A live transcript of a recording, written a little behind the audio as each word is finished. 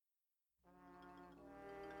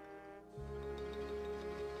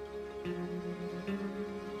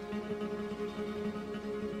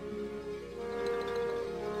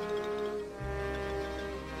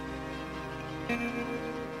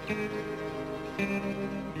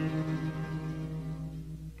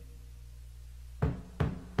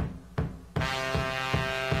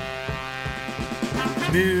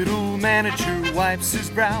Middle manager wipes his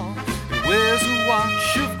brow and wears a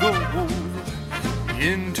watch of gold. The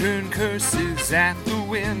intern curses at the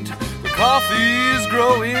wind. The coffee is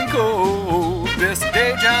growing cold. Best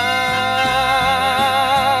day jobs.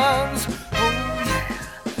 Oh yeah,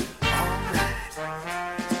 alright.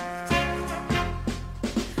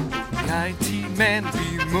 The IT man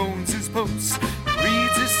bemoans his posts,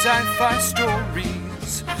 reads his sci-fi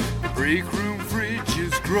stories. The break room fridge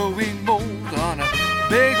is growing mold on a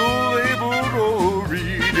bagel labeled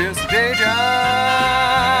Rory. This day jobs.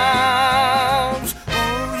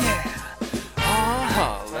 Oh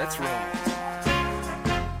yeah. Let's roll.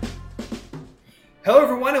 Hello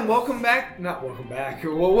everyone and welcome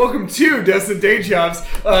to Destin Day Jobs.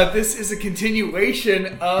 This is a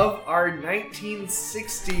continuation of our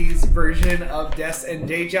 1960s version of Desk and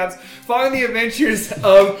Day Jobs, following the adventures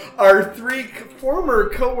of our three former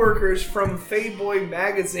co-workers from Fayboy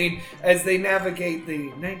magazine as they navigate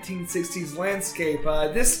the 1960s landscape.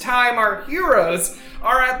 This time our heroes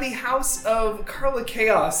are at the house of Carla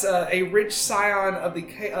Chaos, a rich scion of the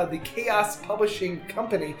Chaos Publishing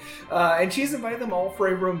Company, and she's invited them all for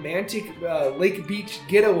a romantic Lake Beach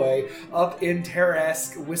getaway up in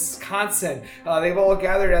Terrace, Wisconsin. They've all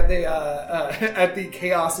gathered at the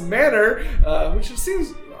Chaos Manor, which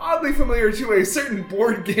seems oddly familiar to a certain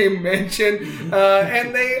board game mansion,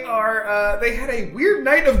 and they had a weird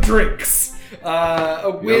night of drinks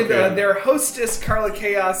with their hostess Carla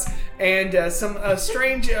Chaos and some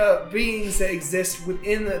strange beings that exist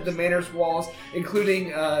within the manor's walls, including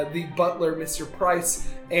the butler, Mr. Price,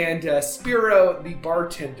 and Spiro, the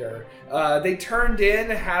bartender. They turned in,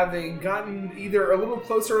 having gotten either a little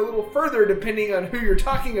closer or a little further, depending on who you're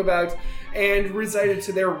talking about, and resided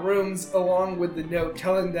to their rooms along with the note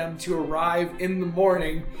telling them to arrive in the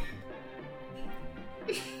morning.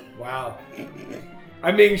 Wow.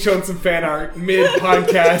 I'm being shown some fan art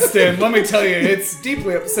mid-podcast, and let me tell you, it's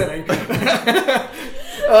deeply upsetting. But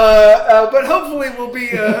hopefully we'll be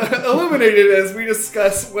illuminated as we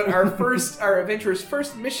discuss what our adventurer's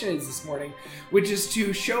first mission is this morning, which is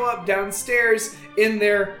to show up downstairs in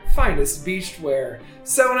their finest beachwear.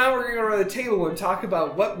 So now we're going to go around the table and talk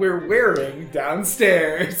about what we're wearing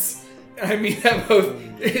downstairs. I mean that both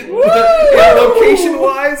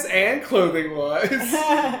location-wise and clothing-wise.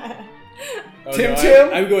 Tim.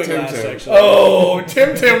 I'm going Tim last, Tim. actually. Oh, Tim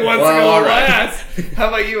wants to go all right. last. How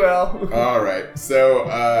about you, Al? All right. So,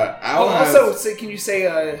 Al Also, can you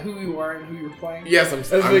say who you are and who you're playing? Yes, I'm As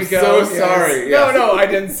so we go, yes. sorry. Yes. No, I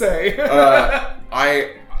didn't say.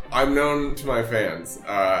 I'm known to my fans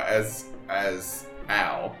as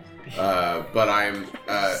Al, but I'm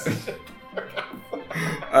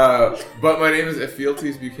but my name is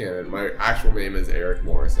Ephialtes Buchanan. My actual name is Eric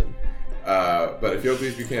Morrison. But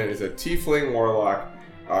Ephialtes Buchanan is a tiefling warlock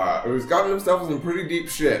who's gotten himself in some pretty deep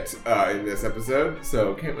shit in this episode,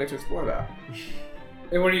 so can't wait to explore that.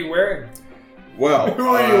 And what are you wearing? Well, Who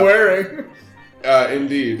are you wearing?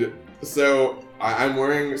 Indeed. So I'm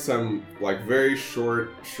wearing some like very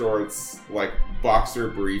short shorts, like boxer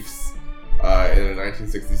briefs, in a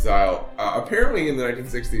 1960s style. Apparently, in the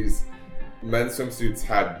 1960s, men's swimsuits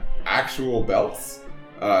had actual belts.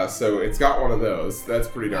 So it's got one of those. That's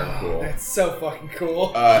pretty darn cool. That's so fucking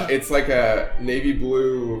cool. It's like a navy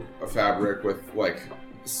blue fabric with like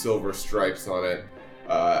silver stripes on it,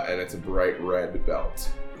 and it's a bright red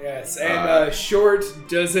belt. Yes, and short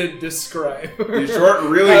doesn't describe. Short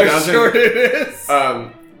really how doesn't. short it is.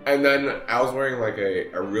 And then Al's wearing like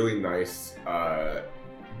a really nice,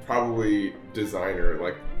 probably designer,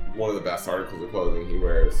 like one of the best articles of clothing he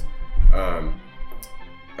wears.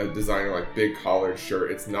 A designer like big collared shirt.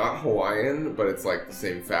 It's not Hawaiian, but it's like the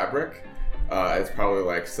same fabric. It's probably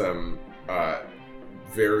like some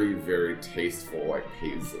very, very tasteful like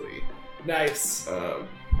paisley. Nice.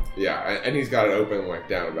 Yeah, and he's got it open like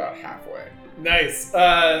down about halfway. Nice.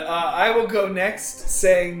 I will go next,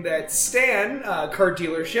 saying that Stan, car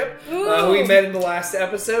dealership, who we met in the last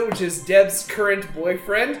episode, which is Deb's current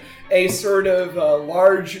boyfriend, a sort of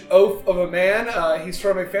large oaf of a man. He's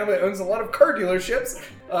from a family that owns a lot of car dealerships.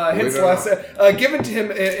 Hence the last given to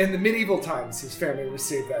him in the medieval times. His family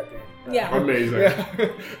received that name. Yeah. Amazing. Yeah.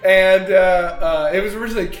 And it was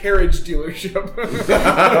originally a carriage dealership.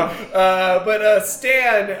 But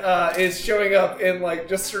Stan is showing up in like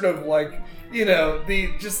just sort of like, you know, the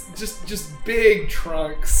just big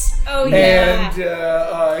trunks. Oh yeah.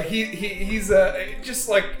 And he's just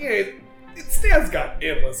like, you know, Stan's got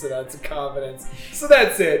endless amounts of confidence. So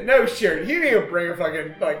that's it. No shirt. He didn't even bring a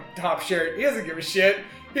fucking like top shirt. He doesn't give a shit.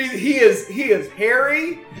 He is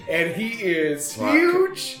hairy and he is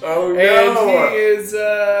huge. Oh And no!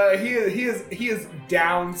 he is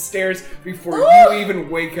downstairs before you even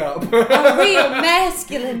wake up. A real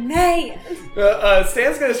masculine man.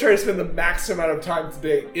 Stan's gonna try to spend the maximum amount of time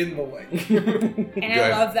today in the lake. And I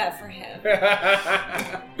love that for him.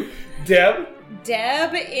 Deb?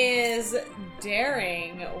 Deb is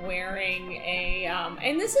daring, wearing a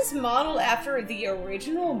and this is modeled after the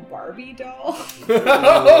original Barbie doll.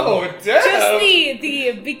 Oh, Deb! Just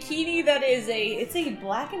the bikini that is it's a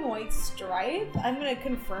black and white stripe. I'm gonna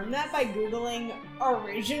confirm that by googling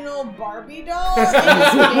original Barbie doll and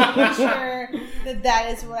just making sure that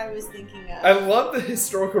is what I was thinking of. I love the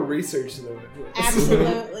historical research that went into this.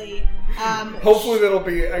 Absolutely. Hopefully that'll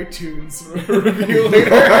be iTunes review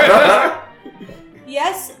later.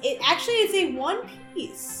 Yes, it actually is a one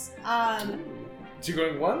piece. So you're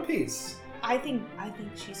going one piece. I think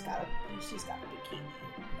she's got a bikini.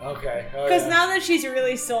 Okay. Because now that she's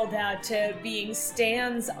really sold out to being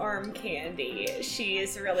Stan's arm candy, she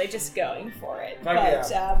is really just going for it. I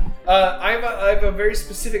have a very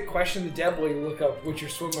specific question to Deb while you look up what your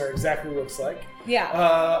swimwear exactly looks like. Yeah.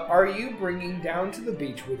 Are you bringing down to the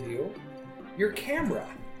beach with you your camera?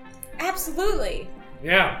 Absolutely.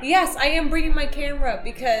 Yeah. Yes, I am bringing my camera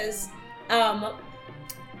because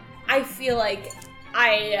I feel like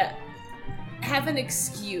I have an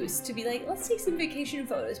excuse to be like, let's take some vacation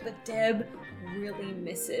photos, but Deb really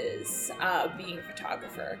misses being a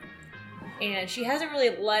photographer. And she hasn't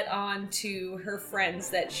really let on to her friends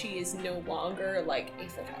that she is no longer like a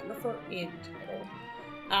photographer in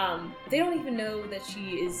total. They don't even know that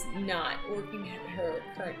she is not working at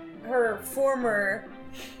her former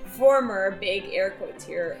big air quotes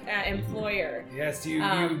here employer. Yes, you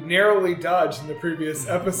narrowly dodged in the previous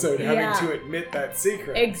episode having to admit that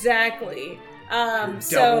secret. Exactly.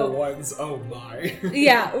 Double ones, oh my.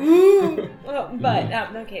 Yeah. Ooh. But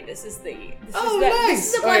okay, this is the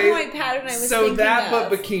black and white pattern I was thinking but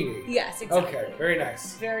bikini. Yes, exactly. Okay, very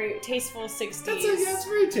nice. Very tasteful 60s. That's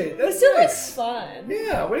very tasty. That's It still nice. looks fun.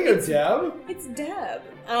 Yeah, what do you go, Deb? It's Deb.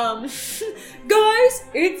 Guys,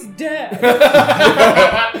 it's Deb.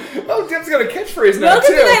 Oh, Deb's got a catchphrase now, Welcome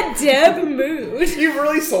too. to that Deb mood. You've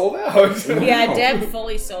really sold out. Yeah, Deb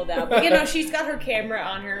fully sold out. But, she's got her camera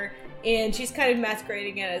on her, and she's kind of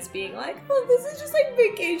masquerading it as being like, oh, this is just like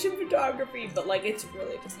vacation photography. But, like, it's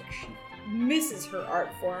really just like she misses her art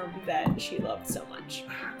form that she loved so much.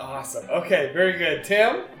 Awesome. Okay, very good.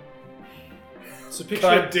 Tim? So picture,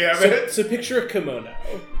 God damn it. So picture a kimono.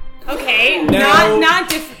 Okay, Now- not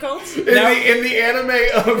difficult. In the anime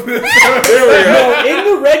of this No, in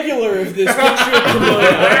the regular of this picture of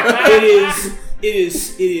kimono, it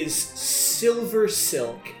is silver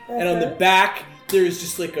silk, and on the back there is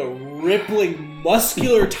just like a rippling,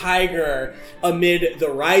 muscular tiger amid the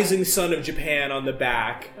rising sun of Japan on the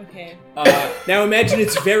back. Okay. Now imagine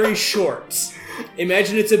it's very short.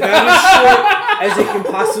 Imagine it's about as short as it can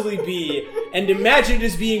possibly be, and imagine it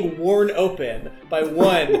is being worn open by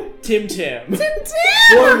one Tim,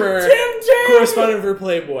 former correspondent for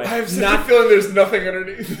Playboy. I have such a feeling there's nothing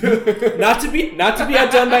underneath. Not to be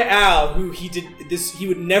outdone by Al, who he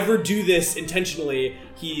would never do this intentionally.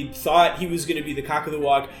 He thought he was going to be the cock of the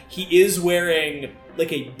walk. He is wearing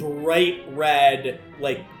like a bright red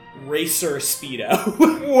racer Speedo.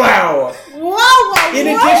 Wow! In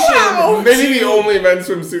addition, Maybe the only men's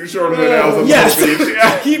swimsuit shorter than Al's on yes, the beach.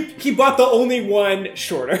 Yeah. he bought the only one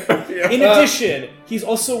shorter. Yeah. In addition, he's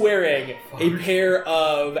also wearing a pair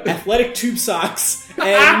of athletic tube socks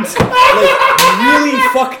and really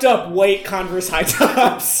fucked up white Converse high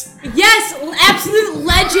tops. Yes, absolute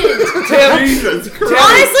legend. Jesus Christ.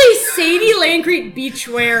 Honestly, Sadie Landgreet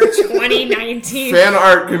Beachwear 2019. Fan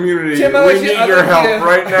art community, Tim, we need your help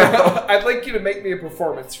right now. I'd like you to make me a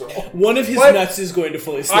performance roll. One of his What? nuts is going to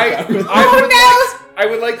fully slip out. I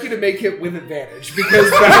would like you to make it with advantage because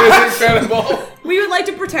that was incredible. We would like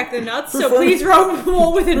to protect the nuts, so please roll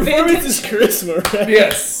with Performance advantage. is charisma, right?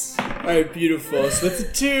 Yes. Alright, beautiful. So that's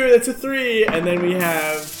a 2, that's a 3, and then we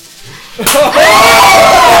have...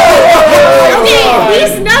 Okay,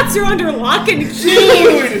 these nuts are under lock and key.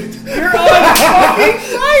 Dude, you're on fucking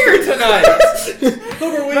fire tonight.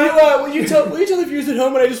 Homer, will you tell the viewers at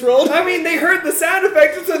home what I just rolled? I mean, they heard the sound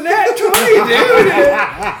effect. It's a nat 20,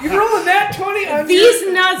 dude. You roll a nat 20 on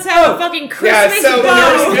These nuts have a fucking Christmas so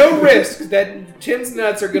bow. there's no risk that Tim's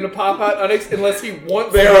nuts are going to pop out unless he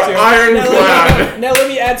wants They them are to. ironclad. Now let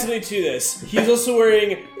me add something to this. He's also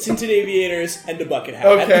wearing tinted aviators and a bucket hat.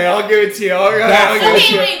 Okay, I'll give it to you. I'll give it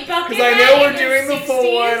to you. Wait, bucket Because I know hat we're in doing the full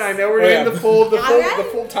 60s? one. I know we're Oh, doing yeah. the full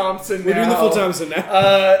Alright. Thompson. We're doing the now. full Thompson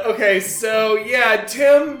now. Okay, so yeah,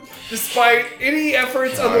 Tim, despite despite any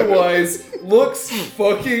efforts otherwise, looks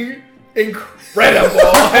fucking incredible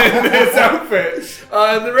in this outfit.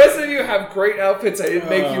 The rest of you have great outfits. I didn't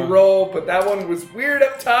make you roll, but that one was weird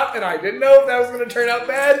up top, and I didn't know if that was going to turn out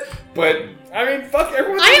bad. But I mean, fuck,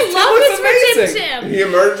 everyone. I love this for Tim. He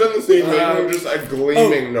emerged on the scene making just a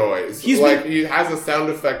gleaming noise. He has a sound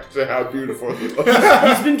effect to how beautiful he looks.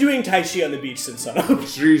 He's been doing Tai Chi on the beach since sunup.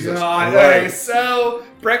 Jesus Okay, Christ. so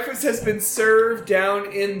breakfast has been served down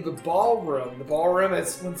in the ballroom. The ballroom,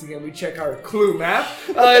 as once again we check our clue map,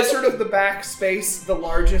 is sort of the back space, the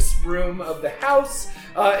largest room of the house.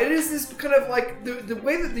 It is this kind of like the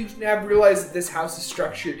way that you now realize that this house is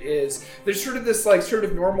structured is there's sort of this like sort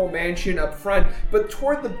of normal mansion up front, but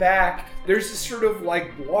toward the back there's this sort of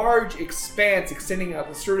like large expanse extending out.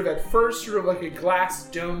 That's sort of at first sort of like a glass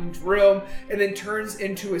domed room, and then turns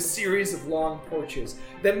into a series of long porches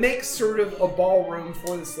that makes sort of a ballroom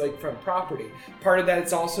for this lakefront property. Part of that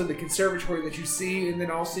is also the conservatory that you see, and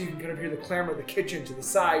then also you can kind of hear the clamor of the kitchen to the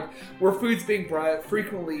side, where food's being brought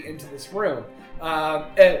frequently into this room.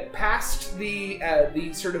 Past the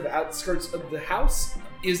sort of outskirts of the house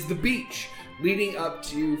is the beach, leading up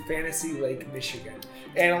to Fantasy Lake, Michigan.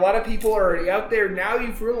 And a lot of people are already out there. Now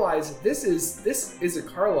you've realized that this is a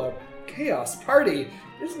Carlo chaos party.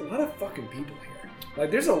 There's a lot of fucking people here.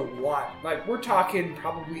 Like, there's a lot. Like, we're talking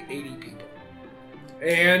probably 80 people.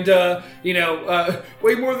 And,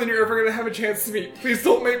 way more than you're ever going to have a chance to meet. Please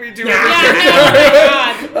don't make me do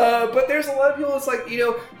everything. But there's a lot of people, it's like,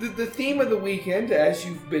 the theme of the weekend, as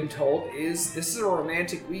you've been told, is this is a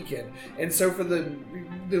romantic weekend. And so for the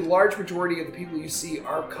large majority of the people you see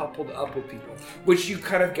are coupled up with people, which you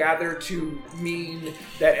kind of gather to mean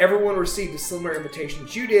that everyone received a similar invitation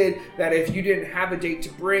that you did, that if you didn't have a date to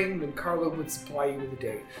bring, then Carlo would supply you with a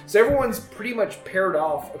date. So everyone's pretty much paired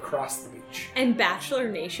off across the beach. And Bachelor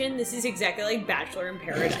Nation, this is exactly like Bachelor in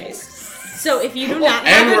Paradise. So if you do not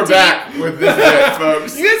have And a we're date, back with this bit,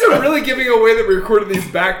 folks. You guys are really giving away that we recorded these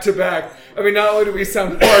back to back. I mean, not only do we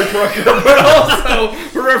sound far drunker, but also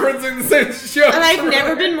we're referencing the same show. and I've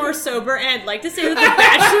never been more sober, and I'd like to say with the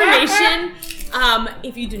Bachelor Nation,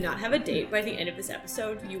 if you do not have a date by the end of this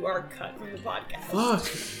episode, you are cut from the podcast. Fuck.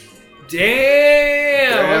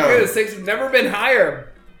 Damn. Okay, the stakes have never been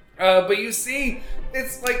higher. But you see,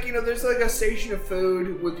 it's like, there's like a station of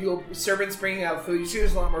food with servants bringing out food. You see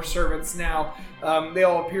there's a lot more servants now. They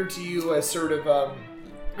all appear to you as sort of a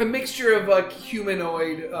mixture of like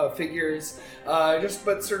humanoid figures,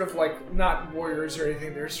 but sort of like not warriors or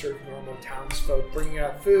anything. They're sort of normal townsfolk bringing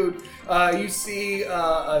out food. You see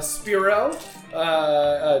Spiro,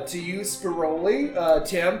 to you Spiroli,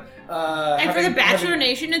 Tim. And for the Bachelor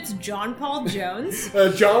Nation, it's John Paul Jones.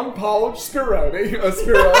 John Paul Spiro,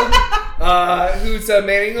 who's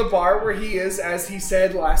manning the bar where he is, as he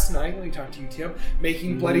said last night when we talked to you, Tim,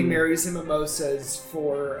 making Bloody Marys and mimosas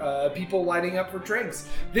for people lining up for drinks.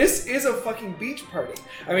 This is a fucking beach party.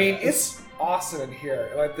 I mean, it's awesome in here.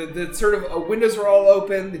 Like the sort of windows are all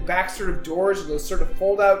open. The back sort of doors are those sort of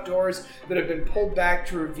fold-out doors that have been pulled back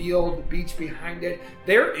to reveal the beach behind it.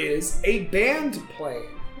 There is a band playing.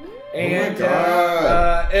 And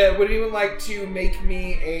would anyone like to make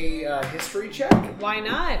me a history check? Why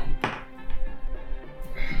not?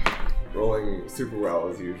 Rolling super well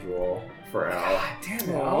as usual for Al. God damn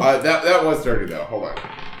it, Al. That was dirty though. Hold on.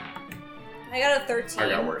 I got a 13. I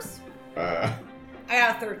got worse. I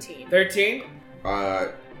got a 13. 13?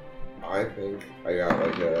 I think I got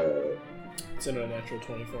like a. It's a natural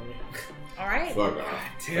 20 for me. All right. Fuck off.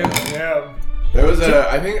 Damn. There was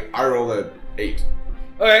I think I rolled a 8.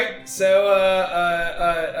 Alright,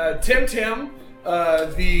 so Tim,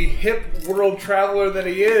 the hip world traveler that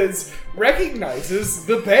he is, recognizes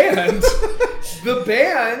the band. The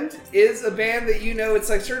band is a band that it's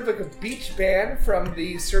like sort of like a beach band from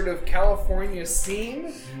the sort of California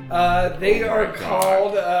scene. They are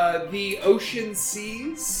called the Ocean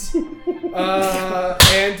Seas.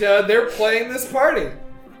 And they're playing this party.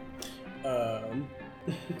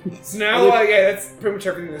 So now, that's pretty much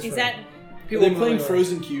everything in this room. They're playing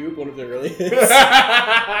Frozen Cube, one of their early hits.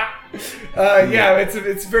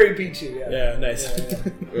 It's very beachy. Yeah, nice.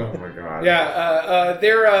 Oh my god. Yeah,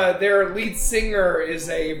 their lead singer is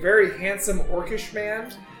a very handsome orcish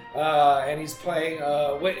man, and he's playing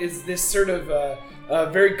what is this sort of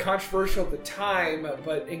very controversial at the time,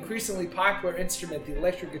 but increasingly popular instrument, the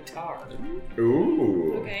electric guitar.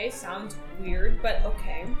 Ooh. Okay, sounds weird, but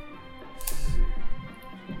okay.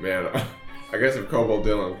 Man, I guess if Cobalt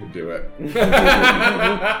Dylan could do it.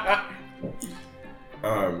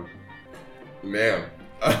 Man,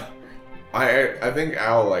 I think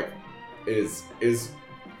Al is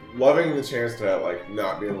loving the chance to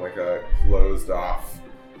not be in a closed off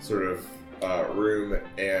sort of room,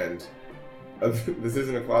 and this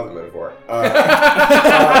isn't a closet metaphor. We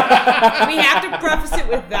have to preface it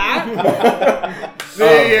with that.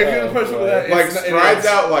 Like strides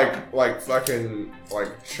out like fucking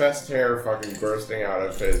like chest hair fucking bursting out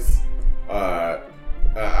of his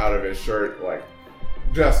shirt, like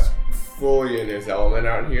just fully in his element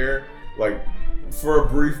out here, like for a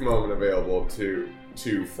brief moment available to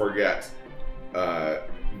forget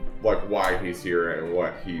like why he's here and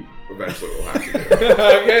what he eventually will have to do.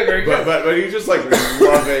 Okay, very good. But he's just like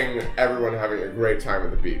loving everyone having a great time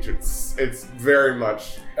at the beach. It's very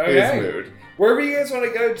much his mood. Wherever you guys want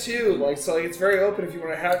to go to, like, so like, it's very open if you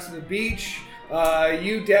want to head out to the beach.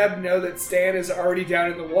 You, Deb, know that Stan is already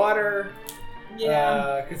down in the water.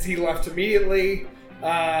 Yeah. Because he left immediately.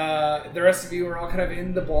 The rest of you are all kind of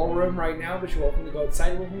in the ballroom right now, but you're welcome to go outside.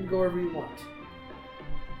 You're welcome to go wherever you want.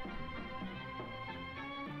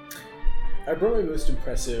 I brought my most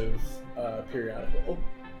impressive periodical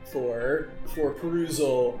for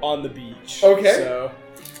perusal on the beach. Okay. So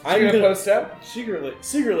I'm gonna post up.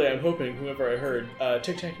 Secretly, I'm hoping whoever I heard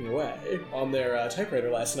tic-tacking away on their typewriter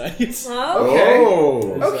last night.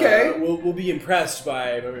 Oh. Okay. Will be impressed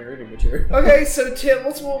by my reading material. Okay, so Tim,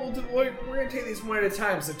 we're gonna take these one at a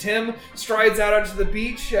time. So Tim strides out onto the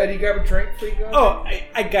beach. Do you grab a drink before you go? Oh,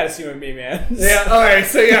 I gotta see my main man. Yeah. All right.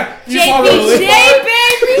 So yeah, JPJ,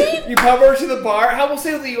 baby. You pop over to the bar. How we'll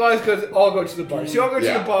say that you guys all go to the bar. So you all go to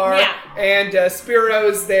the bar, and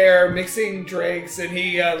Spiro's there mixing drinks, and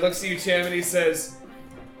he looks at you, Tim, and he says,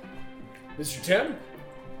 "Mr. Tim,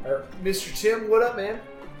 what up, man?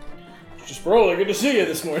 Just Broly, good to see you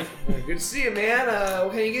this morning. Good to see you, man.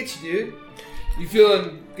 What can I get you, dude? You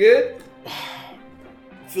feeling good?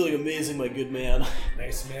 Feeling amazing, my good man.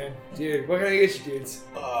 Nice, man. Dude, what can I get you, dudes?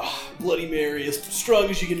 Bloody Mary, as strong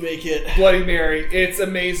as you can make it. Bloody Mary, it's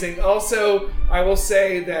amazing. Also, I will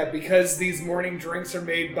say that because these morning drinks are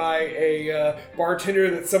made by a bartender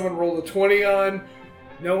that someone rolled a 20 on,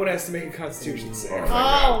 no one has to make a Constitution save.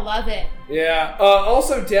 Oh, love it. Yeah.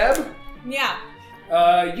 Also, Deb, Yeah,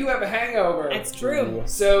 you have a hangover. that's true.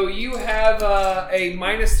 So you have a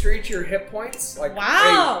 -3 to your hit points. Like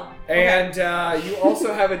Wow. And you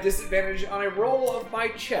also have a disadvantage on a roll of my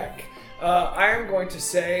check. I am going to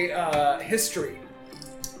say history.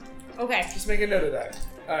 Okay. Just make a note of that.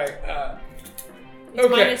 All right.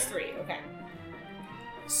 It's -3. Okay.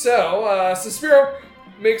 So Spiro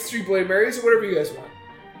makes 3 Bloody Marys or whatever you guys want.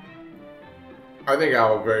 I think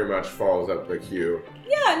Al very much follows up the cue.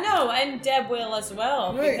 Yeah, no, and Deb will as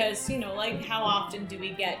well, Right. because, like, how often do we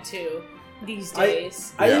get to these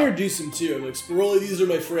days? I introduced him too. I'm like, Spiroli, these are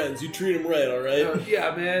my friends. You treat them right, all right? Yeah,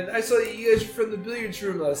 man. I saw you guys from the billiards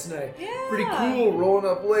room last night. Yeah. Pretty cool rolling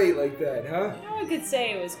up late like that, huh? I could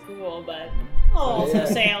say it was cool, but I'll also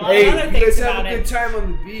say a lot Hey, of other you things guys have about a good it. time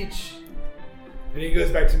on the beach. And he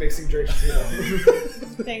goes back to mixing drinks.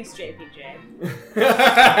 Thanks, JPJ.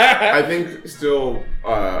 I think still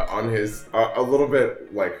on his a little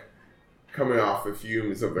bit like coming off the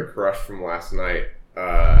fumes of the crush from last night.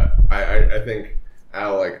 I think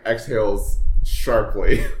Al like exhales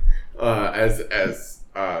sharply as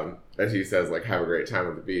he says like have a great time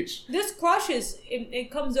at the beach. This crush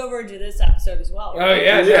it comes over into this episode as well. Oh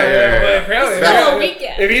yeah. Well, apparently, It's still a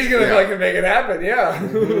weekend. if he's gonna fucking make it happen, yeah.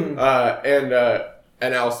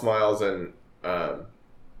 And Al smiles and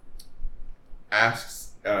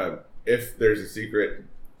asks if there's a secret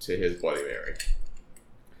to his Bloody Mary.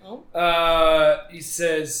 Oh. He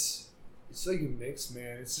says it's like a mix,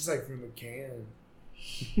 man. It's just like from a can.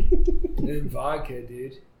 And vodka,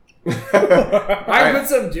 dude. I put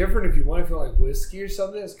something different if you want to feel like whiskey or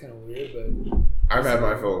something. It's kind of weird, but I've had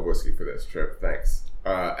my fill of whiskey for this trip, thanks.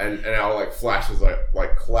 And Al like flashes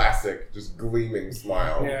like classic, just gleaming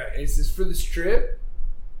smile. yeah. Is this for the strip?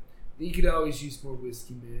 You could always use more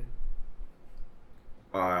whiskey,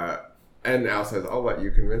 man. And Al says, "I'll let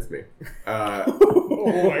you convince me."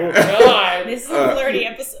 Oh my god! This is a flirty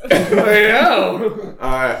episode. I know.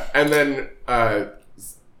 And then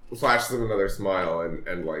flashes him another smile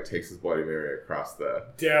and like takes his Bloody Mary across the.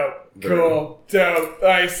 Dope. Cool. Dope.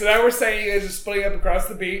 Alright, so now we're saying you guys are splitting up across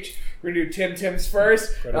the beach. We're gonna do Tim's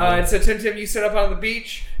first. And so Tim, you sit up on the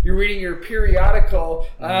beach. You're reading your periodical.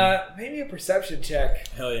 Maybe a perception check.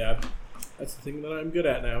 Hell yeah. That's the thing that I'm good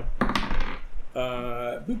at now.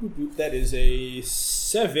 Boop, boop, boop. That is a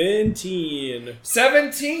 17.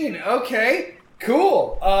 17. Okay.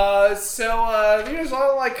 Cool. So there's a lot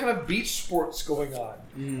of like kind of beach sports going on.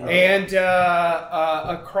 And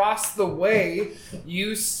across the way,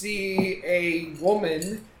 you see a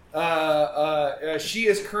woman She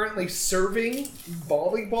is currently serving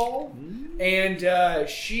volleyball, and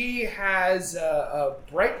she has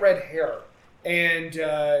bright red hair. And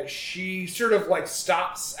she sort of like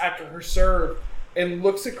stops after her serve and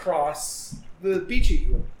looks across the beach at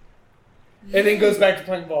you, and then goes back to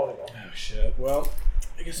playing volleyball. Oh shit. Well,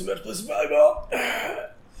 I guess I'm about to play some volleyball.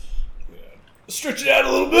 Stretch it out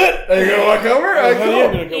a little bit. Are you gonna walk over? I'm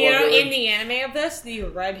Cool. gonna go You know, over. in the anime of this, the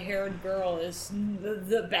red-haired girl is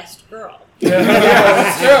the best girl. Yeah,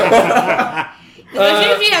 that's true.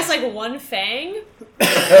 Especially if she has like one fang.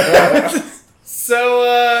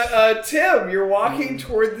 So, Tim, you're walking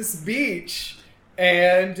toward this beach,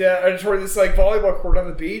 and toward this like volleyball court on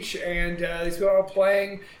the beach, and these people are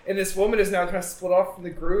playing. And this woman is now kind of split off from the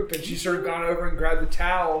group, and she's sort of gone over and grabbed the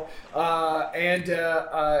towel. And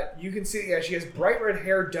you can see, she has bright red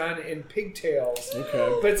hair done in pigtails.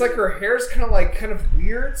 Okay. But it's like her hair's kind of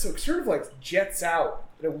weird, so it sort of like jets out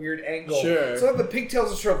at a weird angle. Sure. So the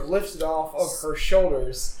pigtails are sort of lifted off of her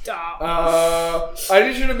shoulders. Stop. I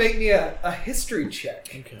need you to make me a history check.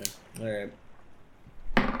 Okay. All right.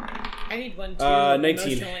 I need one too. 19.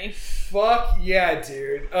 Emotionally. Fuck yeah,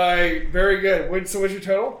 dude. Very good. So what's your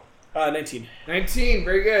total? 19. 19.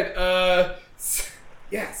 Very good.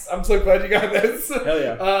 Yes, I'm so glad you got this. Hell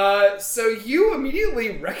yeah. So you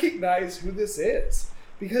immediately recognize who this is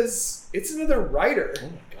because it's another writer. Oh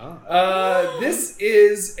my god. This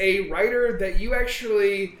is a writer that you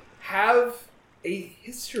actually have a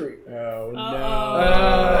history with. Oh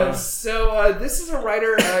Uh-oh. So this is a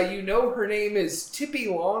writer, her name is Tippy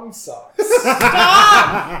Longsocks.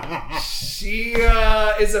 She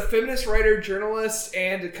is a feminist writer, journalist,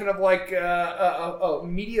 and kind of like a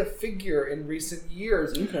media figure in recent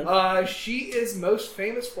years. Okay. She is most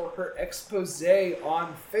famous for her expose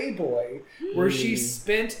on Fayboy, where she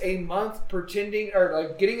spent a month pretending or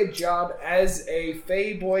like getting a job as a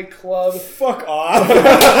Fayboy club Fuck off.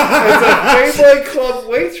 as a Fayboy club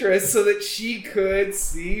waitress so that she could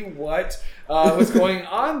see what was going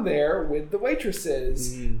on there with the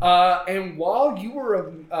waitresses. And while you were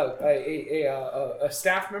a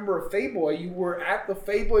staff member of Fayboy, you were at the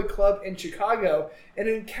Fayboy Club in Chicago and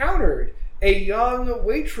encountered a young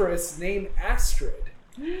waitress named Astrid.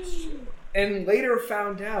 And later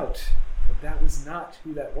found out that was not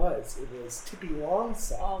who that was. It was Tippy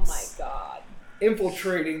Longsocks. Oh my god.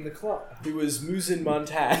 Infiltrating the club. It was Musin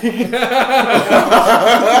Montag.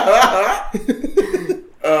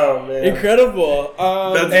 Oh man. Incredible.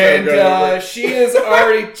 That's And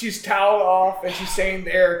so good. she's toweled off and she's staying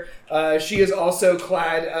there. She is also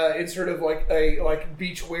clad in sort of like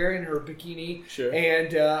beach wear in her bikini. Sure.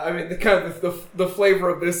 And I mean the flavor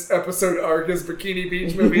of this episode arc is bikini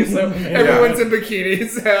beach movies, so everyone's in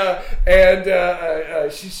bikinis.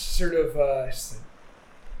 And she's sort of she's like,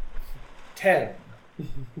 10.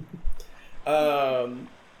 What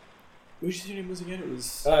did you say your name was again? It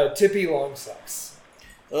was Tippy Longsocks.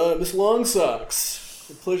 Miss Longsocks.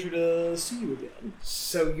 A pleasure to see you again.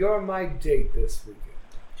 So you're my date this weekend.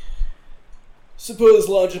 Suppose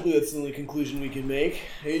logically that's the only conclusion we can make.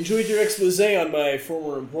 I enjoyed your expose on my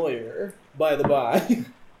former employer, by the by.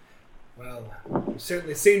 Well, you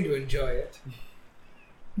certainly seem to enjoy it.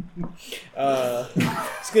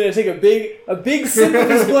 It's gonna take a big sip of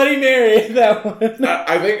his Bloody Mary. That one.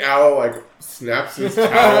 I think Al like snaps his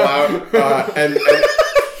towel out and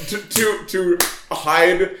to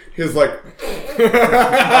hide his like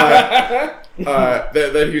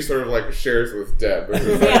that he sort of like shares with Deb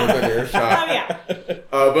who's like within earshot. Oh yeah.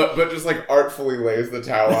 But just like artfully lays the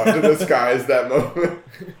towel out to disguise that moment.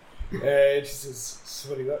 And she says, "So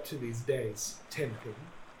what are you up to these days, Timothy?"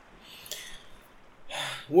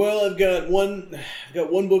 Well, I've got one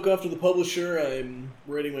book off to the publisher. I'm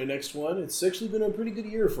writing my next one. It's actually been a pretty good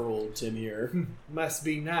year for old Tim here. Must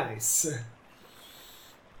be nice.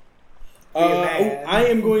 I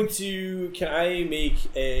am going to. Can I make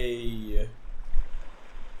a?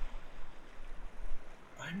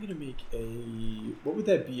 I'm gonna make a. What would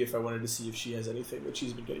that be if I wanted to see if she has anything that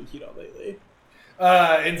she's been getting keyed on lately?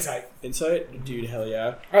 Insight. Insight, dude. Hell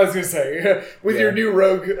yeah. I was gonna say, with your new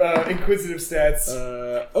rogue inquisitive stats.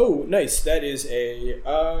 Oh, nice. That is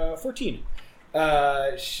a 14.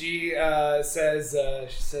 She says,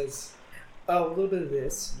 "Oh, a little bit of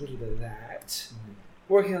this, a little bit of that.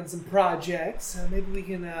 Working on some projects. Maybe we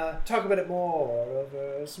can talk about it more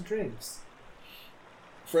over some drinks."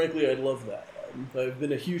 Frankly, I'd love that. I've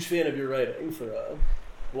been a huge fan of your writing for a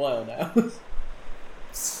while now.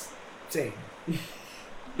 Same.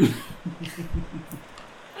 I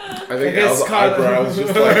think guess Al's Carla- eyebrows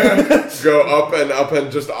just like go up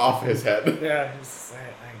and just off his head. Yeah,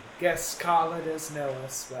 I guess Carla does know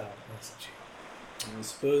us well, doesn't she? I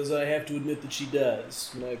suppose I have to admit that she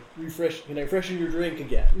does. Can I freshen your drink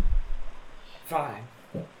again? Fine.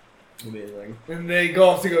 Amazing. And they go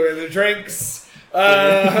off to go get their drinks. Oh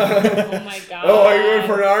my god. Oh, are you going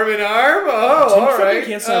for an arm in arm? Oh, Tim all fucking right.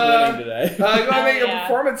 can't stop winning today. Go and make a yeah.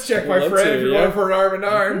 performance check, my I'd love friend, to, if you're yeah. going for an arm in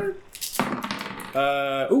arm.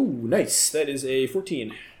 Ooh, nice. That is a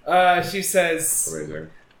 14. She says, Amazing.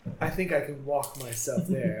 I think I can walk myself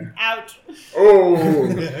there. Ouch. Oh,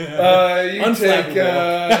 You take,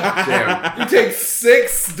 damn. you take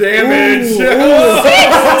 6 damage.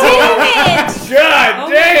 Damn it! God Oh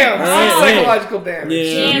my damn! God. 6 psychological damage.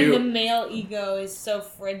 Yeah. Damn, You- the male ego is so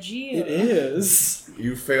fragile. It is.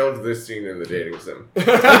 You failed this scene in the dating sim.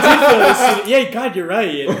 Yeah, God, you're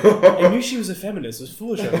right. I knew she was a feminist. It was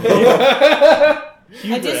foolish of me. A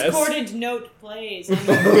Hubris. discordant note plays.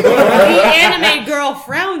 The anime girl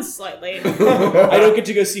frowns slightly. I don't get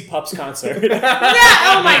to go see Pup's concert. Yeah,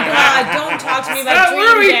 oh my god, don't talk to me about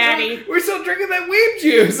Dream Daddy. We're still drinking that weed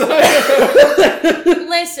juice.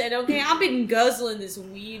 Listen, okay, I've been guzzling this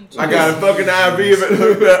weed juice. I got a fucking IV of it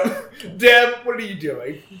hooked up. Deb, what are you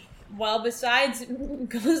doing? Well, besides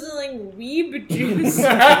guzzling weeb juice,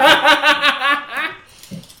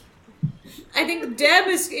 I think Deb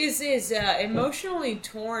is emotionally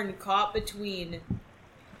torn, caught between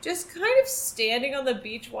just kind of standing on the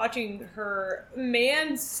beach watching her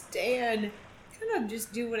man Stan kind of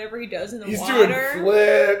just do whatever he does in the He's water. doing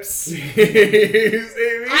flips. He's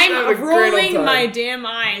having a I'm great old rolling time. my damn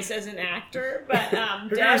eyes as an actor, but Have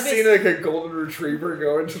you Deb ever seen is like a golden retriever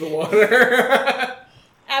go into the water?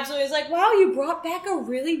 absolutely is like, wow, you brought back a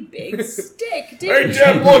really big stick, Hey, didn't you?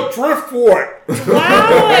 Deb, look, driftwood.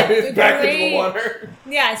 Wow, He's back into the great. water.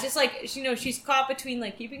 Yeah, it's just like, she's caught between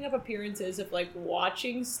like keeping up appearances of like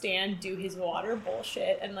watching Stan do his water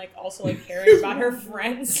bullshit and like also like caring about her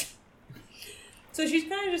friends. So she's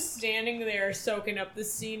kind of just standing there soaking up the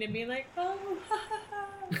scene and being like, oh, ha ha ha.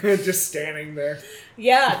 Just standing there.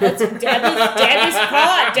 Yeah, that's Deb is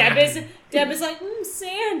caught. Deb is like,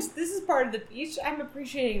 sand. This is part of the beach. I'm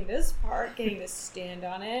appreciating this part, getting to stand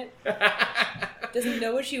on it. Doesn't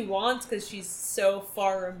know what she wants because she's so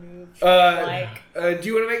far removed from Do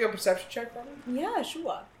you want to make a perception check for me? yeah,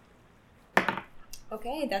 sure.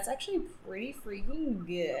 Okay, that's actually pretty freaking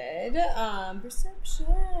good.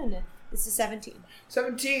 Perception. This is 17.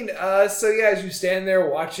 17. So yeah, as you stand there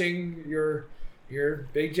watching your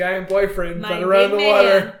big giant boyfriend run around the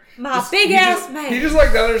water. My big ass man. He just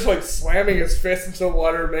like down there, just like slamming his fist into the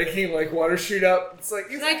water, making like water shoot up. It's like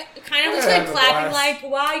He's like kind of just like clapping, like,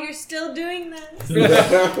 "Wow, you're still doing this."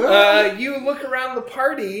 You look around the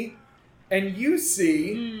party, and you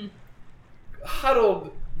see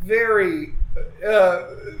huddled very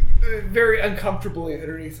uncomfortably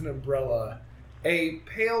underneath an umbrella, a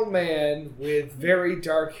pale man with very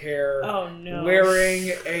dark hair. Oh no!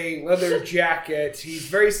 Wearing a leather jacket. He's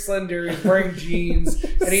very slender. He's wearing jeans,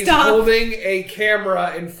 and he's Stop. holding a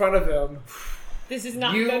camera in front of him. This is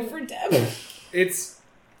not You- good for Deb. It's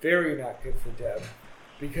very not good for Deb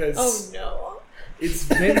because Oh no! it's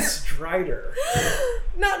Vince Strider,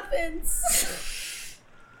 Not Vince.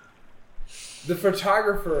 the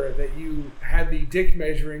photographer that you had the dick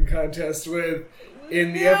measuring contest with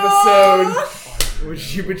in the No. episode in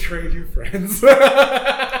which you betrayed your friends.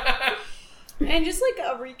 And just like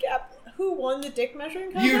a recap, who won the dick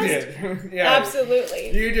measuring contest? You did. Yeah.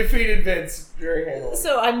 Absolutely. You defeated Vince very handily.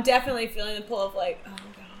 So I'm definitely feeling the pull of like, oh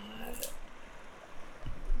god,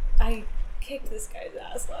 I kicked this guy's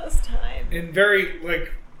ass last time. And very,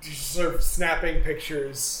 like, just sort of snapping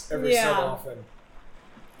pictures every so Yeah. often.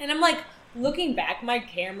 And I'm like looking back, my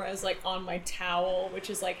camera is like on my towel, which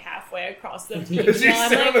is like halfway across the beach. As you Now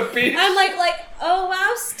sit on the beach. I'm like, oh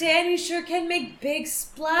wow, Stan, you sure can make big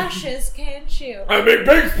splashes, can't you? I make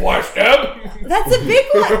big splash, Deb! That's a big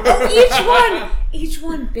one. Oh, each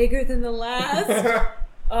one bigger than the last.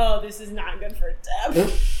 Oh, this is not good for Deb.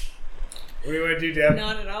 What do you want to do, Deb?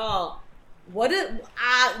 Not at all.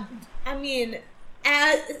 I mean,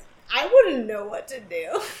 I wouldn't know what to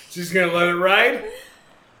do. She's gonna let it ride?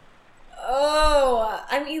 Oh,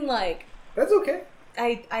 I mean, like, That's okay.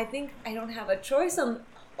 I think I don't have a choice. I'm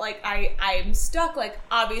stuck. Like,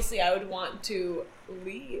 obviously, I would want to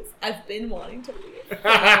leave. I've been wanting to leave for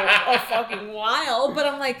a fucking while, but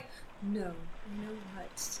I'm like, no, you know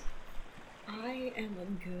what? I am a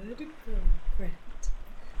good girlfriend,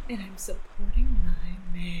 and I'm supporting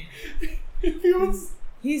my man.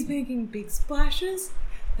 He's making big splashes.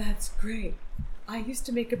 That's great. I used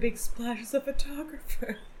to make a big splash as a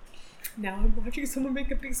photographer. Now I'm watching someone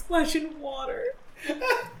make a big splash in water.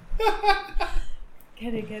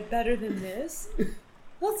 Can it get better than this?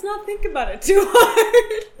 Let's not think about it too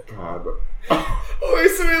hard. God. Wait,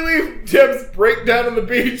 so we leave Deb's breakdown on the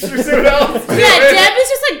beach or something else? Yeah, Deb is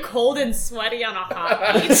just like cold and sweaty on a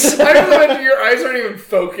hot beach. I don't imagine your eyes aren't even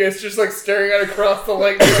focused, just like staring out across the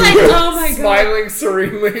lake, It's like, oh my god. smiling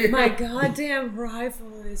serenely. My goddamn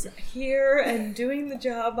rival is here and doing the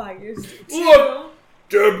job I used to do. Look,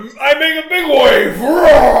 Deb, I make a big wave.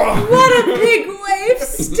 Roar! What a big wave,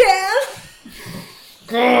 Stan!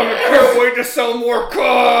 God, I can't wait to sell more cars.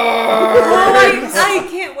 Oh, I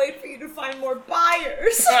can't wait for you to find more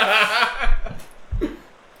buyers.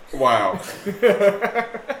 Wow.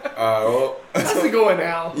 Well, How's it going,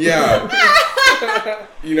 Al? yeah.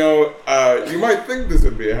 You might think this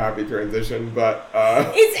would be a happy transition, but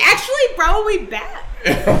It's actually probably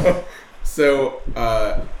bad. so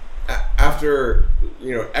after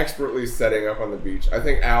expertly setting up on the beach, I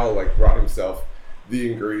think Al brought himself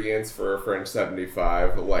the ingredients for a French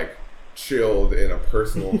 75, chilled in a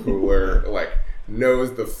personal cooler,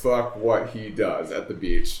 knows the fuck what he does at the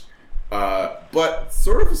beach, but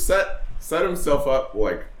sort of set himself up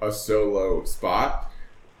like a solo spot.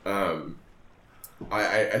 I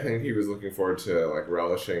think he was looking forward to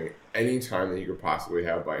relishing any time that he could possibly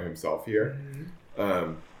have by himself here.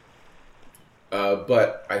 Mm-hmm.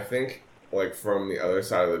 But I think from the other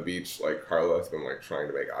side of the beach, Carla's been trying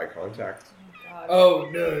to make eye contact. Oh,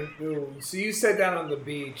 no. So you sat down on the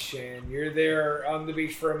beach, and you're there on the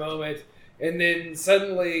beach for a moment, and then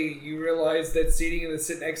suddenly you realize that sitting in the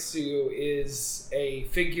sit next to you is a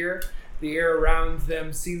figure. The air around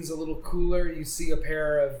them seems a little cooler. You see a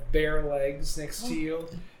pair of bare legs next to you,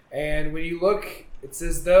 and when you look, it's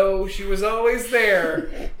as though she was always there.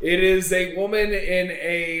 It is a woman in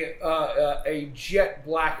a jet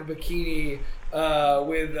black bikini,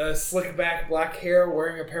 with slick back black hair,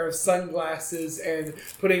 wearing a pair of sunglasses, and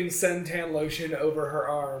putting suntan lotion over her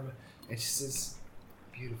arm. And she says,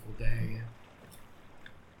 "Beautiful day."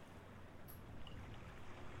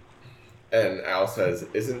 And Al says,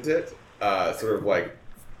 "Isn't it?" Sort of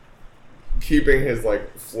keeping his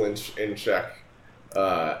flinch in check,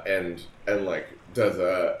 and does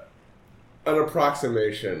an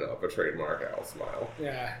approximation of a trademark Al smile.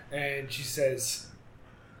 Yeah, and she says,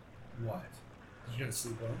 "What? Did you not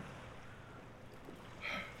sleep well?"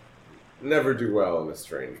 Never do well in a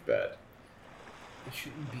strange bed. It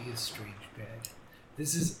shouldn't be a strange bed.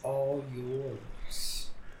 This is all yours.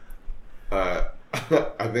 I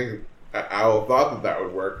think Al thought that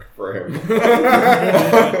would work for him.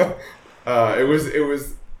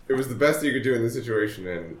 It was the best you could do in this situation,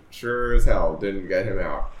 and sure as hell didn't get him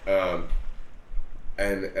out.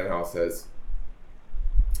 And Al says,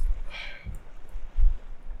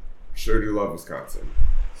 "Sure do love Wisconsin."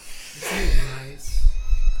 Isn't it nice?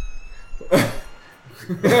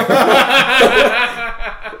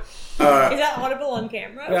 Is that audible on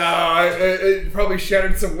camera? No, it probably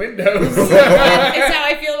shattered some windows. It's how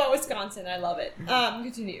I feel about Wisconsin. I love it.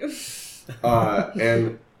 Continue.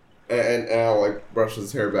 And Al brushes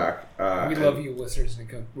his hair back. We love you, listeners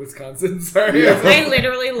in Wisconsin. Sorry. Yeah. I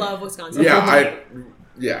literally love Wisconsin.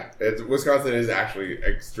 Wisconsin is actually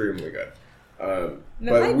extremely good. My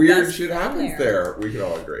But weird best shit friend happens there. We can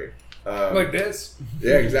all agree. Like this.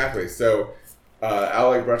 Yeah, exactly. So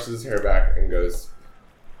Al brushes his hair back and goes,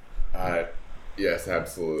 "Yes,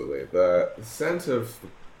 absolutely. The scent of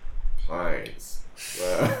pines."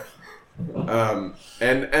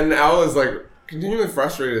 And Al is continually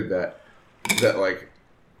frustrated that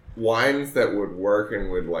wines that would work and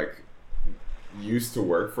would used to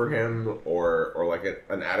work for him, or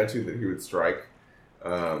an attitude that he would strike.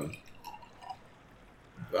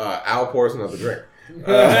 Al pours another drink.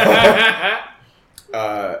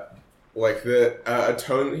 A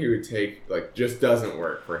tone that he would take just doesn't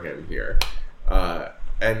work for him here.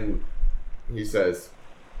 And he says,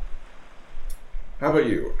 "How about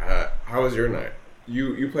you? How was your night?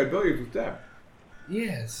 You played billiards with Deb."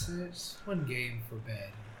 Yes, it's one game for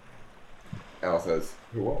bed. Al says,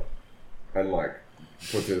 "Who won?" And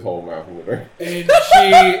puts his whole mouth in the drink.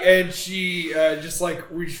 And she just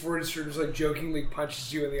reaches forward his shirt, just jokingly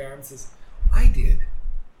punches you in the arm and says, "I did."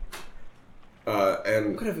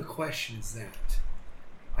 And What kind of a question is that?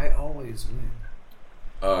 I always win.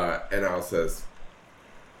 And Al says,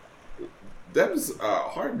 "Deb's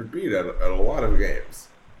hard to beat at a lot of games."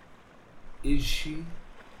 Is she?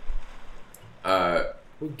 Uh,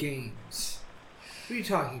 What games? What are you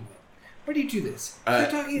talking about? Why do you do this? Uh,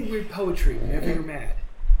 You're talking weird poetry whenever you're mad.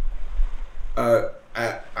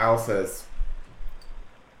 Al says,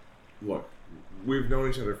 "Look, we've known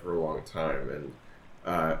each other for a long time,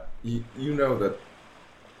 and you know that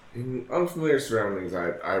in unfamiliar surroundings,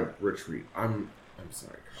 I retreat. I'm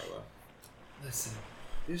sorry, Carla." Listen,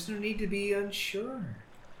 there's no need to be unsure.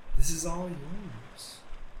 This is all yours.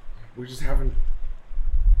 We just haven't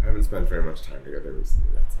spent very much time together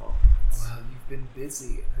recently. That's all. Well, you've been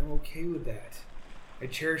busy. I'm okay with that. I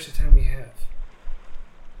cherish the time we have.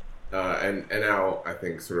 And Al, I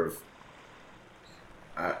think, sort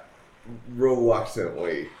of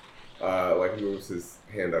reluctantly, like moves his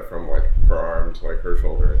hand up from like her arm to like her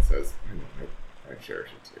shoulder and says, I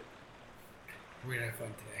cherish it too. We're gonna have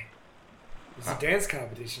fun today. There's a dance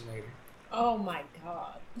competition later. Oh my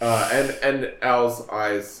god. And Al's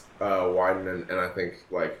eyes widen, and I think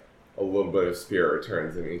like a little bit of spirit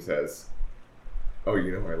returns, and he says, "Oh,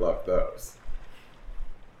 you know I love those."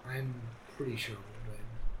 I'm pretty sure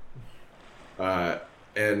we'll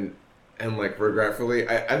win. And like regretfully,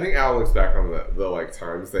 I think Al looks back on the like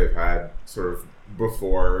times they've had sort of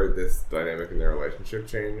before this dynamic in their relationship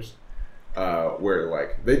changed, where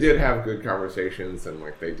like they did have good conversations and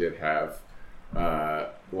like they did have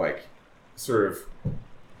like sort of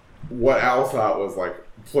what Al thought was like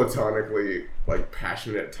platonically like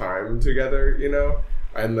passionate time together, you know,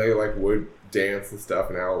 and they like would dance and stuff,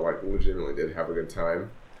 and Al like legitimately did have a good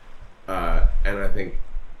time, and I think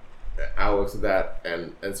Al looks at that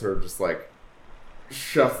and sort of just like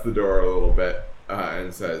shuts the door a little bit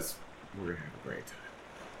and says, "We're gonna have a great time."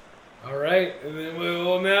 All right, and then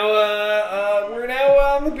we're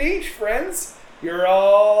now on the beach, friends. You're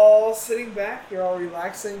all sitting back. You're all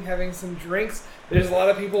relaxing, having some drinks. There's a lot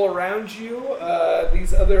of people around you.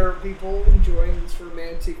 These other people enjoying this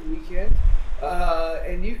romantic weekend,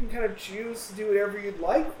 and you can kind of choose to do whatever you'd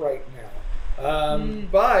like right now.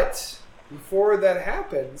 But before that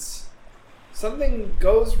happens, something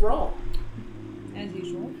goes wrong. As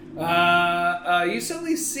usual. You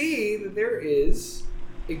suddenly see that there is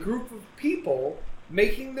a group of people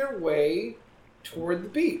making their way toward the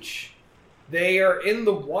beach. They are in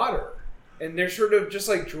the water, and they're sort of just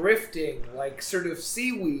like drifting, like sort of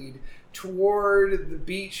seaweed, toward the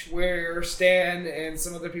beach where Stan and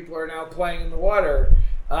some other people are now playing in the water.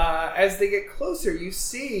 As they get closer, you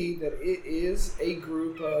see that it is a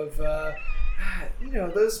group of,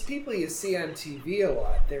 those people you see on TV a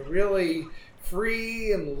lot. They're really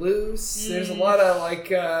free and loose. There's a lot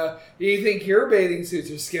of you think your bathing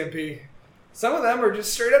suits are skimpy. Some of them are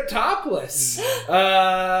just straight up topless.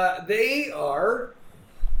 They are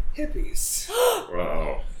hippies.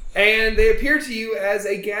 Wow. And they appear to you as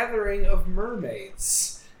a gathering of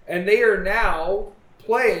mermaids. And they are now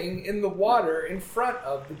playing in the water in front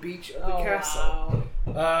of the beach of the castle.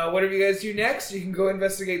 Wow. Whatever you guys do next, you can go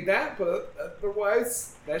investigate that, but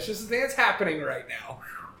otherwise, that's just the thing that's happening right now.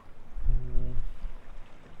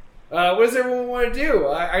 What does everyone want to do?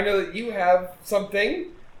 I know that you have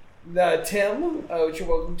something, Tim, which you're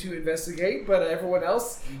welcome to investigate, but everyone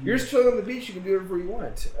else, you're just chilling on the beach, you can do whatever you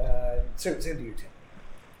want. Same to you, Tim.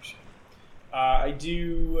 I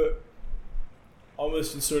do,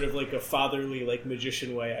 almost in sort of like a fatherly, like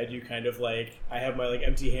magician way, I do kind of like, I have my like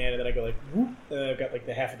empty hand and then I go like, whoop, and then I've got like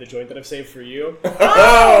the half of the joint that I've saved for you. Oh,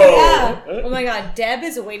 yeah. Oh my god, Deb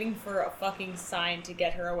is waiting for a fucking sign to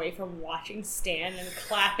get her away from watching Stan and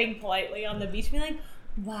clapping politely on the beach, being like,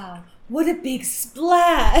 wow, what a big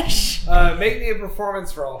splash. Make me a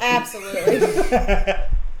performance roll. Absolutely.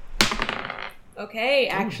 Okay,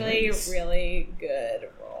 actually, nice. really good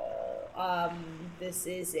roll. This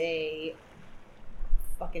is a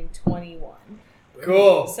fucking 21.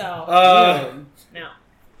 Cool. So, no.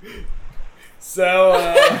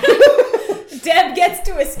 So, Deb gets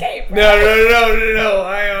to escape. Right? No.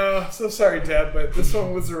 I'm so sorry, Deb, but this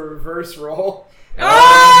one was a reverse roll.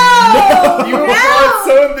 Oh! You applaud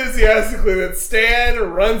so enthusiastically that Stan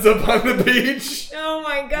runs up on the beach. Oh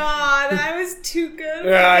my god, I was too good.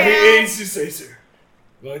 Yeah, he's just says,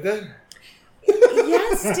 "You like that?"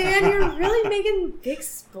 Yes, Stan, you're really making big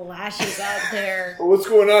splashes out there. Well, what's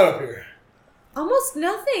going on up here? Almost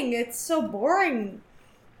nothing. It's so boring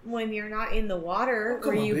when you're not in the water.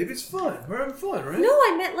 Come on, baby, it's fun. We're having fun, right? No,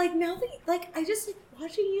 I meant like now that I just like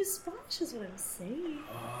watching you splash is what I'm saying.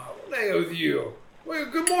 What the hell with you? Well,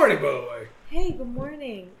 good morning, by the way. Hey, good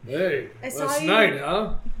morning. Hey, I saw last you. night,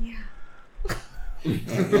 huh? Yeah.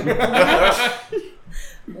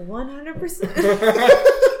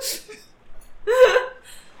 100%.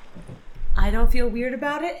 I don't feel weird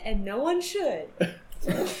about it, and no one should.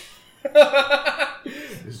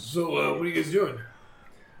 So, what are you guys doing?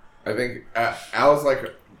 I think Al's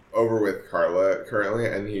like over with Carla currently,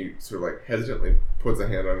 and he sort of like hesitantly puts a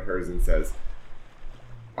hand on hers and says,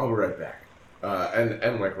 "I'll be right back,"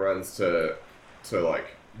 and like runs to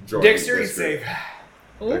like join. Dexterity this group.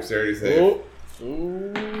 save. Dexterity save.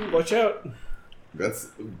 Ooh, watch out. That's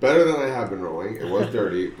better than I have been rolling. It was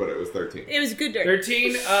dirty, but it was 13. It was good dirt.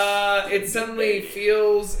 13. It suddenly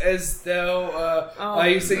feels as though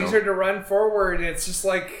you started to run forward, and it's just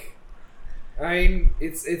like, I mean,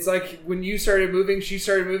 it's like when you started moving, she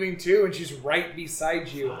started moving too, and she's right beside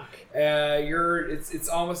you. It's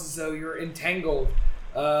almost as though you're entangled,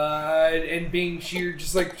 and you're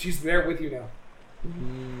just like she's there with you now.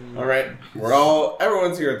 All right,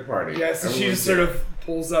 everyone's here at the party. Yes, she just sort of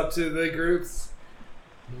pulls up to the groups.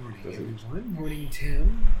 Morning, everyone. Morning,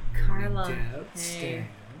 Tim. Carla. Morning, Deb. Hey. Stan.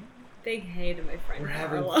 Big hey to my friend We're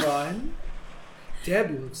Carla. having fun.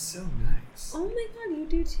 Deb, you look so nice. Oh my god, you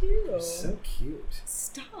do too. You're so cute.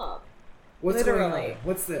 Stop. What's going Literally. on?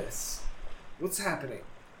 What's this? What's happening?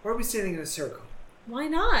 Why are we standing in a circle? Why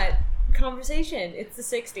not? Conversation. It's the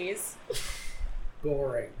 60s.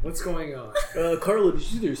 Boring. What's going on? Carla, did you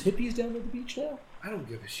see there's hippies down at the beach now? I don't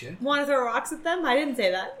give a shit. Want to throw rocks at them? I didn't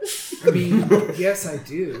say that. I mean, yes, I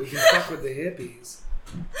do. We can fuck with the hippies.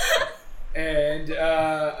 And,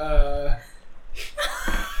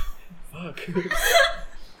 Fuck.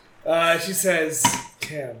 she says,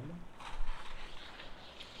 Tim,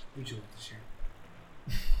 would you like to share?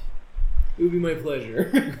 It would be my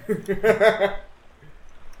pleasure.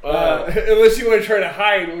 Unless you want to try to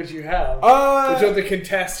hide what you have. Would you have to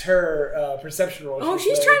contest her perception roll? Oh,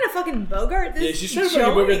 she's trying to fucking bogart this. Yeah, she's trying to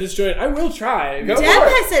fucking bogart this joint. I will try. Go Deb for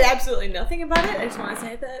it. has said absolutely nothing about it. I just want to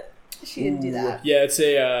say that she didn't do that. Yeah, it's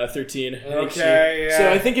a 13. Okay, yeah.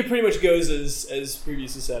 So I think it pretty much goes as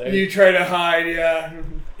previously said. You try to hide, yeah.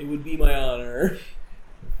 It would be my honor.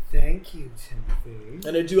 Thank you, Timothy.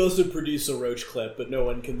 And I do also produce a roach clip, but no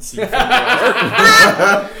one can see from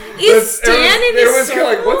there. Is Stan in the Everyone's circle?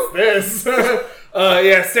 kind of like, what's this?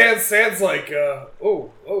 Yeah, Stan's like, oh.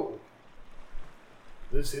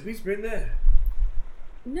 Those hippies been there.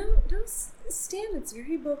 No, Stan, it's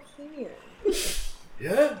very bohemian.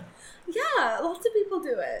 Yeah. Yeah, lots of people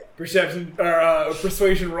do it. Perception, or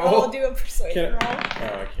persuasion roll. I'll do a persuasion roll. Oh, I can't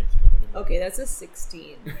see that anymore. Okay, that's a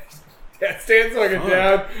 16. Yeah, Stan's looking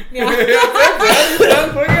down. Yeah.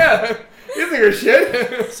 Yeah. You think you're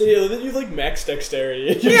shit. So yeah, then you have like max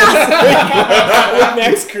dexterity. Yeah. Like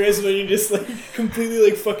max charisma, and you're just like completely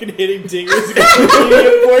like fucking hitting dingers against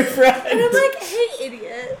your boyfriend. And I'm like, hey,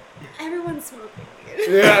 idiot. Everyone's smoking weed.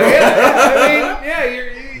 Yeah. I mean, yeah,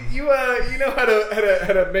 you know how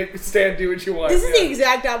to make Stan do what you want. This is the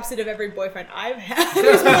exact opposite of every boyfriend I've had.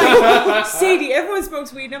 It's like, Sadie, everyone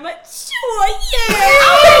smokes weed. And I'm like, sure,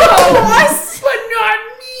 yeah. Of course. But not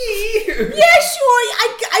me. Yeah, sure.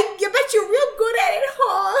 I bet you're real good at it,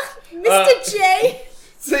 huh? Mr. J.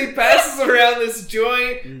 So he passes around this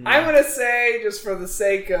joint. I'm gonna say, just for the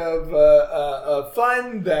sake of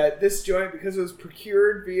fun, that this joint, because it was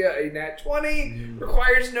procured via a nat 20,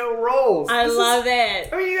 requires no rolls. I love it.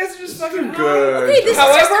 I mean, you guys are just fucking Good. Okay, this is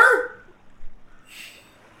However,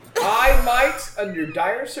 I might, under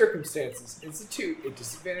dire circumstances, institute a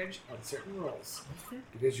disadvantage on certain rolls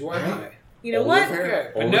because you are high. You know what?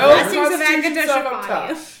 Okay, but All no Blessings of constitution Agadosh stuff up upon top.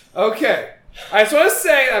 you. Okay, I just want to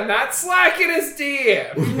say I'm not slacking as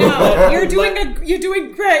DM. No, you're doing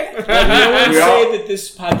great. No one We all- say that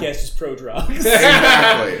this podcast is pro drugs.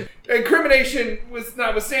 Exactly. Incrimination was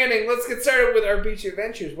notwithstanding, let's get started with our beach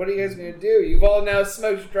adventures. What are you guys going to do? You've all now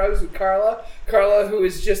smoked drugs with Carla. Carla, who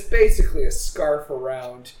is just basically a scarf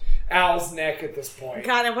around Al's neck at this point.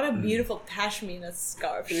 God, what a beautiful pashmina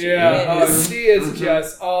scarf she Yeah, is. she is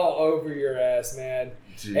just all over your ass, man.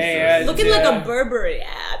 Jesus. And Looking like a Burberry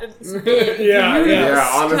ad. yeah.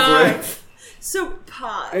 honestly. So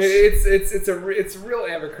posh. It's a real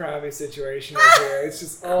Abercrombie situation right here. It's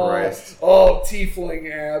just Christ. all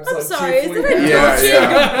tiefling abs. I'm on sorry, is tiefling that a abs.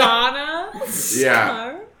 Yeah, Dolce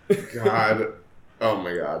yeah. & Gabbana scarf? God. Oh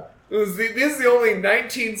my God. This is the only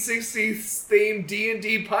 1960s themed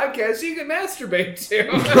D&D podcast you can masturbate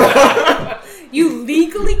to. You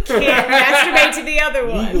legally can't masturbate to the other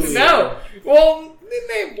ones. Legally. No. Well,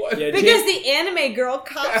 name one. Yeah, Because the anime girl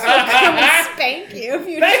cops will come and spank you if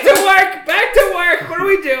you Back to work! Back to work! What are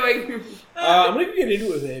we doing? I'm gonna get into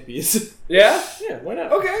it with the hippies. Yeah? Yeah, why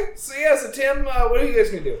not? Okay. So Tim, what are you guys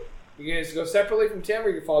going to do? You guys go separately from Tim or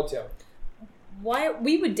you follow Tim? Why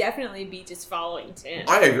we would definitely be just following Tim.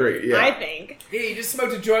 I agree. Yeah. I think. Hey, you just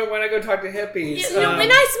smoked a joint. Why not go talk to hippies? You know, when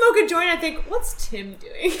I smoke a joint, I think, what's Tim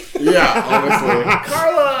doing? Yeah, honestly.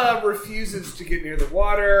 Carla refuses to get near the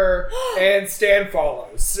water, and Stan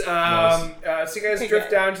follows. So you guys Okay, drift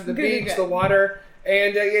good. down to the Good, beach, good. the water,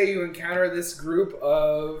 and you encounter this group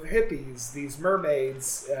of hippies, these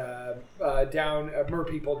mermaids, mer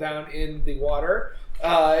people down in the water.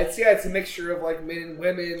 It's a mixture of like men and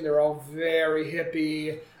women. They're all very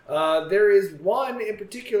hippie. There is one in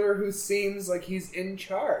particular who seems like he's in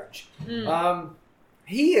charge.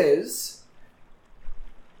 He is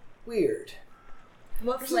weird.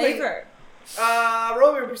 What flavor?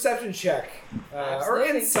 Roll me a perception check. Or Absolutely.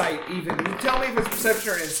 insight, even. You tell me if it's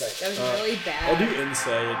perception or insight. That was really bad. I'll do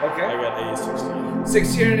insight. Okay. I got a 16.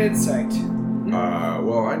 16 in insight.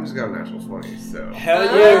 Well, I just got a natural 20, so. Hell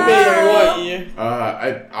yeah, baby!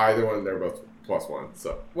 What? Either one, they're both +1,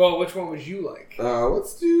 so. Well, which one would you like?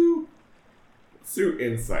 Let's do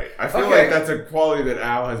insight. I feel Okay. like that's a quality that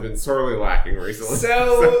Al has been sorely lacking recently.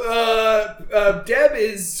 So, Deb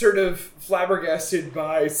is sort of flabbergasted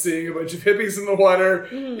by seeing a bunch of hippies in the water.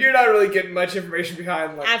 You're not really getting much information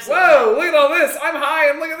behind, like, Absolutely. whoa, look at all this, I'm high,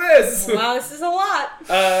 and look at this! Wow, this is a lot.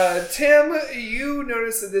 Tim, you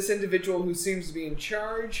notice that this individual who seems to be in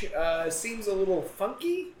charge seems a little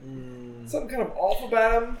funky. Something kind of off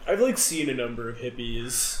about him. I've like seen a number of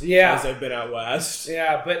hippies Yeah. as I've been out west.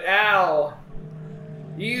 Yeah, but Al,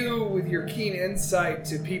 you, with your keen insight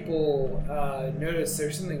to people, notice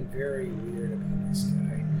there's something very weird about this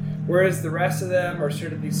guy. Whereas the rest of them are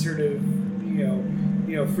sort of these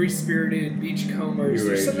free-spirited beachcombers.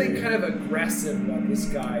 There's something kind of aggressive about this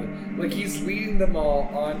guy. Like he's leading them all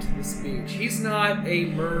onto this beach. He's not a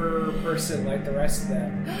mer person like the rest of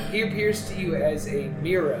them. He appears to you as a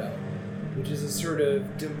Miro, which is a sort of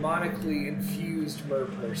demonically infused mer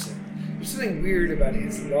person. There's something weird about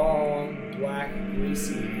his long, black,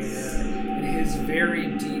 greasy hair and his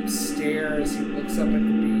very deep stare as he looks up at the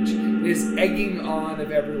beach. His egging on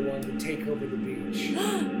of everyone to take over the beach.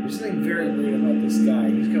 There's something very weird about this guy.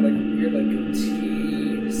 He's got like weird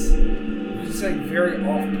goatees. There's something very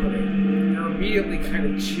off-putting. You're immediately kind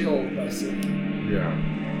of chilled by seeing him.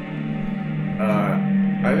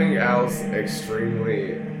 Yeah. I think Al's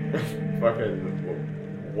extremely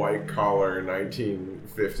fucking white-collar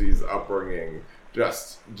 1950s upbringing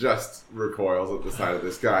just recoils at the sight of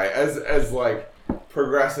this guy. As like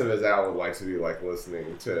progressive as Al would like to be, like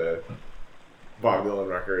listening to Bob Dylan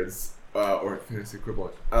records or fantasy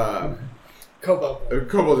equivalent. Kobo.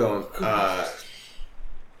 Kobo Dylan.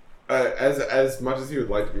 As much as he would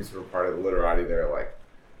like to be sort of part of the literati there, like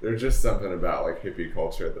there's just something about like hippie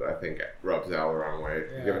culture that I think rubs Al the wrong way,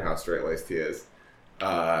 given how straight-laced he is.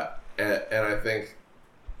 And I think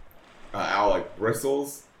Al like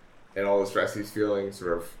bristles, and all the stress he's feeling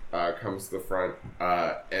sort of comes to the front,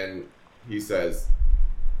 and he says,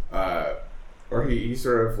 or he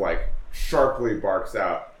sort of like sharply barks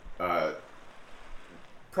out,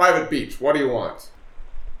 "Private beach, what do you want?"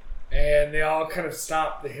 And they all kind of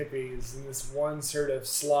stop the hippies, and this one sort of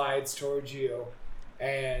slides towards you,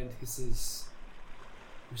 and he says,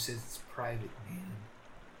 "Who says it's private, man?"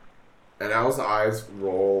 And Al's eyes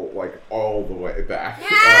roll like all the way back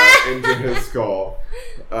into his skull,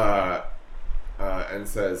 and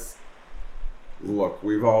says, "Look,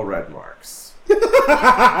 we've all read Marx."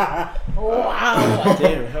 Wow.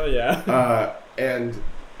 Damn, hell yeah. And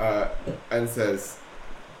says,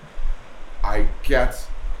 "I get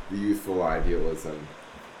the youthful idealism.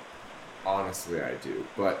 Honestly, I do.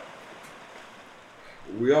 But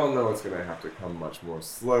we all know it's going to have to come much more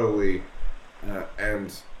slowly,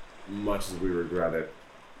 and much as we regret it,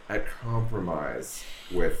 at compromise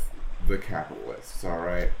with the capitalists, all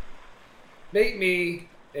right? Make me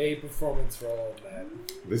a performance roll of that.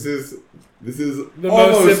 This is The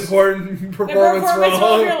almost, most important The performance performance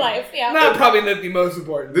roll of your life, yeah. Not probably not the most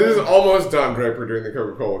important. This is almost Don Draper doing the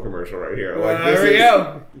Coca-Cola commercial right here. Like this there we is,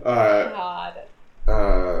 go. God.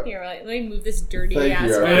 Here, let me move this dirty Thank ass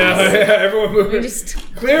you, one. Yeah, everyone Let me move. just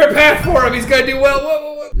Clear a path for him. He's got to do well.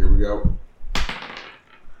 Whoa. Here we go.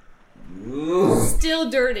 still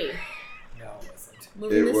dirty. No, it wasn't.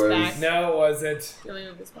 Moving It this was- back. No, it wasn't. Let me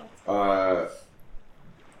move this back.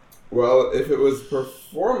 Well, if it was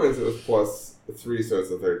performance, it was +3, so it's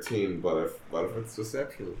a 13. But if it's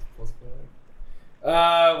deception, it's +5.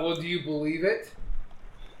 Well, do you believe it?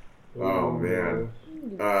 Oh man.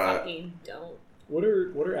 You fucking don't. What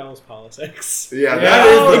are Al's politics? Yeah, Yeah. that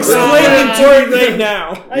is the Explain real- it to me right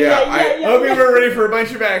now. Yeah, I hope you were ready for a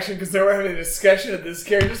bunch of action because they were having a discussion of this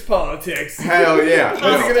character's politics. Hell yeah. What's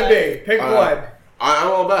No. it gonna be? Pick one. I'm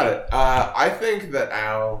all about it. I think that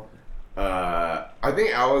Al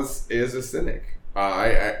is a cynic.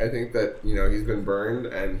 I think that he's been burned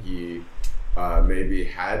and he maybe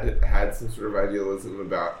had some sort of idealism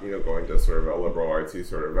about going to sort of a liberal artsy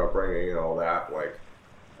sort of upbringing and all that. Like,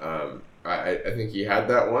 I think he had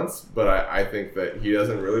that once, but I think that he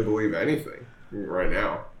doesn't really believe anything right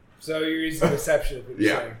now. So you're using deception. Is what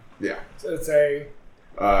you're saying. Yeah. So it's a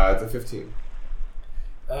It's a 15.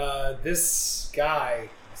 this guy,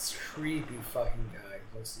 this creepy fucking guy,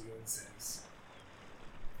 looks at you and says,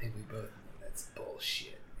 think we both know that's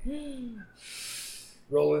bullshit.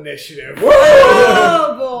 Roll initiative.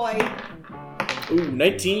 Oh boy. Ooh,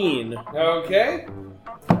 19. Okay.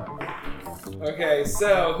 Okay,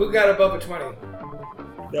 so who got above a 20?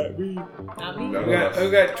 Not me. Not me. No.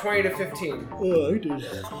 Who got 20 to 15? Oh, I did.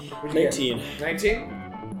 What'd you 19. get? 19?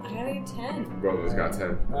 I got a 10. Roman's got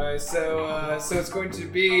 10. Alright, so it's going to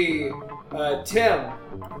be Tim,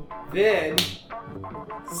 then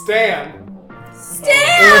Stan, Stan!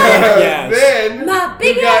 Yes. then My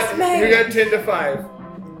big who ass got, man! who got 10 to 5?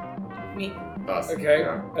 Me. Us. Okay.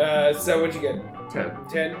 Yeah. So what'd you get? 10.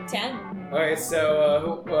 10? 10. Alright,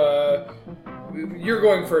 so you're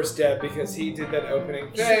going first, Deb, because he did that opening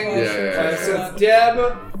thing. Yeah. So it's Deb,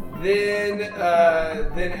 then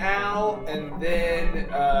Al, and then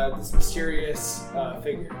this mysterious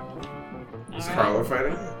figure. Is Carlo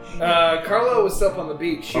fighting? Carlo was still up on the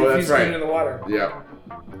beach. Oh, that's He's right. getting in the water. Yeah.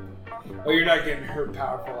 Oh, you're not getting hurt,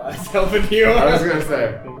 powerful ass helping you. I was gonna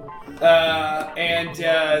say.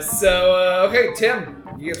 Okay, Tim,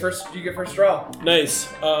 you get first draw. Nice.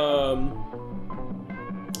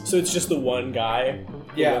 So it's just the one guy.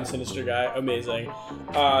 The Yeah. one sinister guy. Amazing.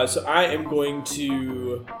 So I am going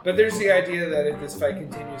to... But there's the idea that if this fight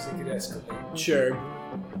continues, it could escalate. Sure.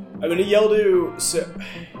 I'm gonna yell to...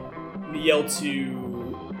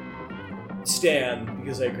 Stan,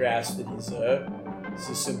 because I grasp that he's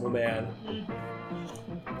a simple man.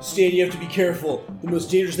 Stan, you have to be careful. The most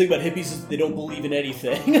dangerous thing about hippies is that they don't believe in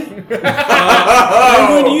anything. I'm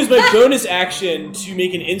going to use my bonus action to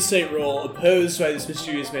make an insight roll opposed by this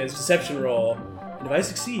mysterious man's deception roll. And if I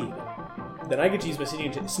succeed, then I get to use my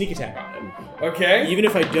sneak attack on him, Okay. even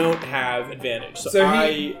if I don't have advantage. So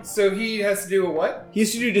So he has to do a what? he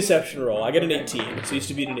has to do a deception roll. I got an 18, so he has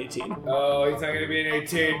to beat an 18. Oh, he's not going to be an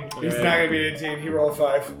 18. He's Alright. not going to be an 18. He rolled a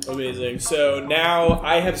 5. Amazing. So now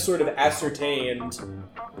I have sort of ascertained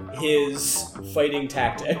his fighting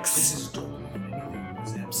tactics.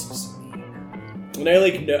 And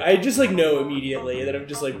I just know immediately that I'm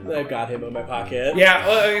just like, I've got him in my pocket. Yeah,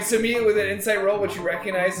 well, okay, so immediately with an insight roll, what you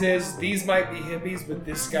recognize is these might be hippies, but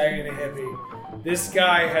this guy ain't a hippie. This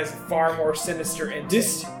guy has far more sinister intent.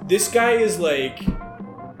 This guy is like,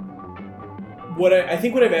 I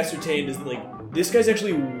think what I've ascertained is that, like, this guy's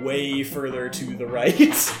actually way further to the right.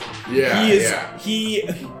 Yeah. He is. Yeah.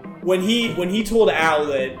 When he told Al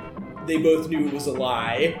that they both knew it was a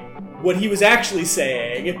lie, what he was actually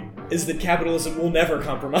saying is that capitalism will never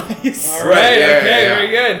compromise. All right, Yeah, okay, yeah. very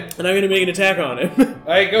good. And I'm gonna make an attack on him.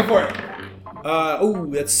 All right, go for it.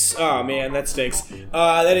 Man, that stinks.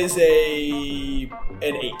 That is an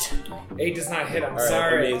 8. 8 does not hit. I'm All right,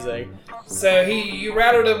 sorry. amazing. So you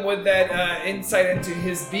rattled him with that insight into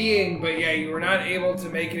his being, but yeah, you were not able to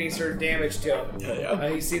make any sort of damage to him. Hell yeah.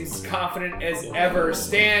 He seems confident as ever. It's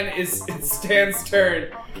Stan's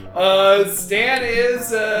turn.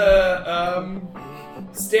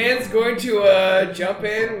 Stan's going to jump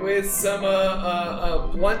in with some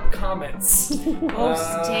blunt comments. Oh,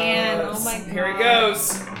 Stan. Oh my god. Here he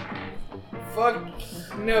goes. Fuck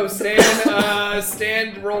no, Stan.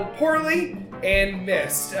 Stan rolled poorly and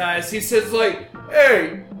missed. As he says, like,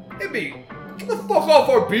 "Hey, hippie, get the fuck off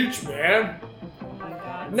our beach, man." Oh my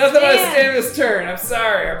god. Nothing on Stan. Stan's turn. I'm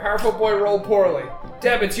sorry. Our powerful boy rolled poorly.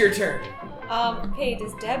 Deb, it's your turn. Okay,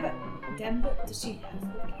 does Deb, does she have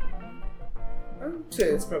her camera? I would say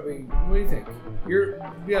it's probably. What do you think?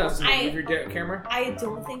 Be honest with me. I- Leave your camera. I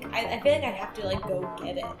don't think, I feel like I'd have to, like, go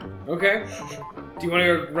get it. Okay. Do you want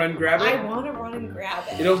to go run grab it? I want to run and grab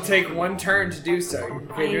it. It'll take one turn to do so. You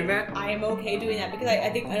okay doing that? I am okay doing that because I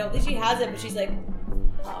don't think she has it, but she's like,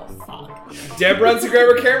 oh fuck. Deb runs to grab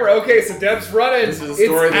her camera. Okay, so Deb's running. This is a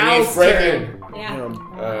story it's that needs Al's breaking. turn.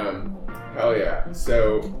 Yeah. Hell yeah.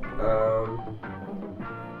 So,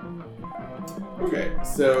 okay.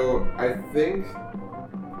 So I think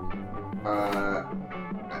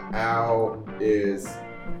Al is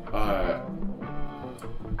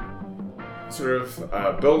sort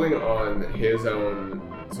of building on his own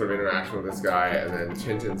sort of interaction with this guy, and then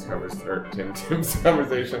Tim's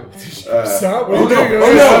conversation. Stop! Oh no! Fucking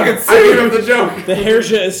Oh no! say I made up the joke. The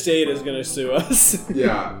Herja estate is gonna sue us.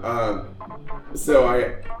 Yeah. So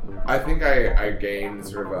I think I gained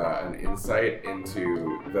sort of an insight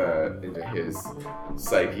into his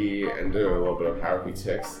psyche and do a little bit of how he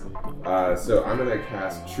ticks. So I'm gonna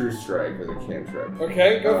cast True Strike as a cantrip.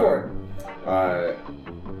 Okay, go for it.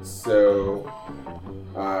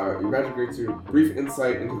 Your magic grants you brief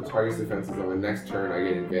insight into the target's defenses. On the next turn, I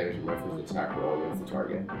gain advantage of my first attack roll against the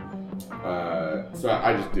target. So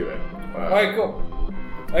I just do it. All right, cool.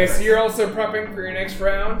 Okay, so you're also prepping for your next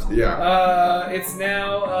round. Yeah. It's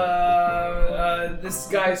now this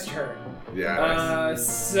guy's turn. Yeah.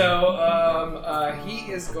 He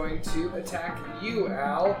is going to attack you,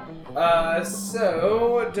 Al.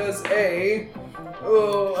 So does a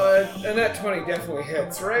net 20 definitely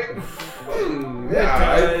hits, right? Yeah,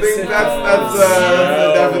 I does. think It that's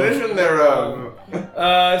the definition thereof.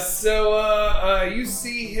 You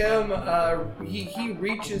see him. He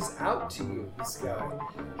reaches out to you. This guy.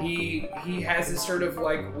 He has this sort of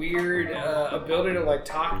like weird ability to like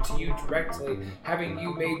talk to you directly, having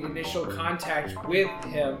you made initial contact with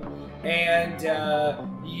him, and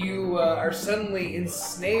you are suddenly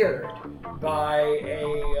ensnared by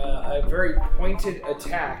a very pointed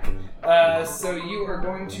attack. So you are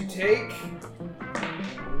going to take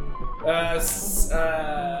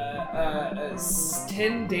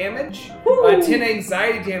 10 damage, 10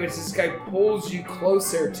 anxiety damage. This guy pulls you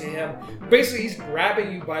closer to him. Basically, he's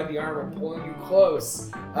grabbing you by the arm and pulling you close.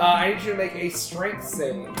 I need you to make a strength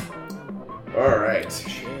save. All right.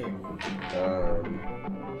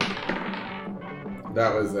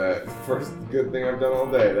 That was the first good thing I've done all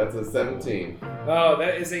day. That's a 17. Oh,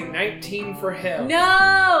 that is a 19 for him.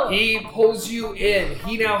 No! He pulls you in.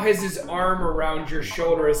 He now has his arm around your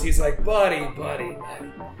shoulder as he's like, buddy.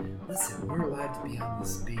 Listen, we're allowed to be on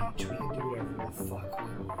this beach. We can do whatever the fuck we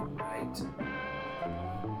want, right?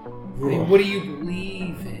 I mean, what do you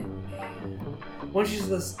believe in, man? Why don't you just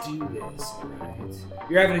let's do this, alright?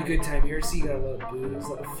 You're having a good time here, so you got a lot of booze, a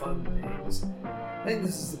lot of fun things. I think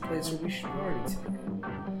this is the place where we should party today.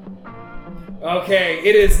 Okay,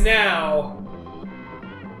 it is now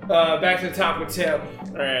back to the top with Tim.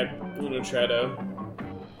 Alright, I'm gonna try to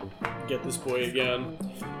get this boy again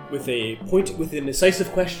with a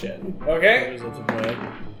decisive question. Okay.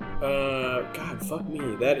 God, fuck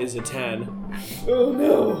me. That is a 10. Oh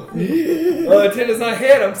no. Well, the 10 does not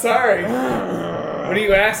hit, I'm sorry. What do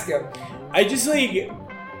you ask him? I just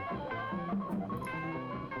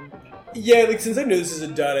yeah, since I know this is a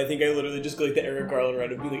dud, I think I literally just go the Eric Garland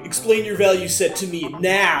route and be like, explain your value set to me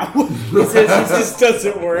now. He says, it just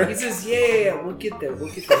doesn't work. He says, yeah, we'll get there.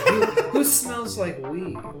 Who smells like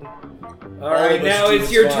weed? Alright, now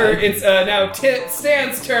it's your turn. It's now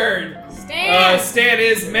Stan's turn. Stan! Stan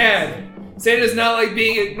is mad. Stan does not like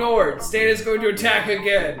being ignored. Stan is going to attack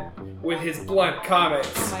again with his blunt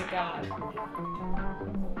comments. Oh my god.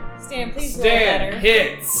 Stan, please roll Stan better.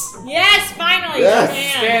 hits. Yes, finally! Yes.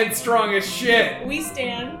 Stan. Stan's strong as shit. We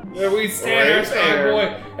stand. We stand our Right strong there.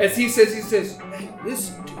 boy. As he says, hey,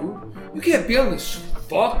 listen, dude, you can't be on this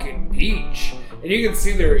fucking beach. And you can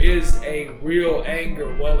see there is a real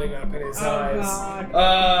anger welling up in his eyes.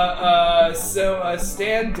 God. So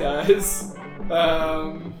Stan does.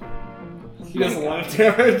 He does a lot of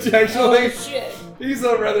damage, actually. Oh shit. He's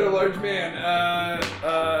a rather large man.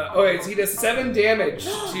 Okay, so he does 7 damage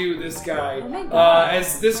to this guy. Oh my God.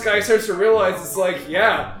 As this guy starts to realize, it's like,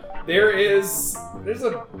 yeah, there's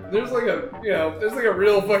like a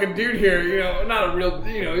real fucking dude here. Not a real,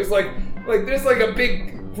 he's like there's like a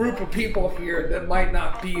big group of people here that might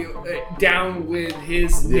not be down with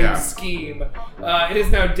his new scheme. It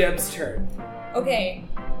is now Deb's turn. Okay.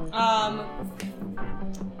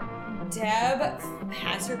 Deb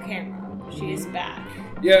has her camera. She is back.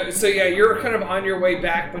 Yeah, so you're kind of on your way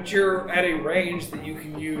back, but you're at a range that you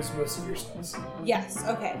can use most of your spells. Yes,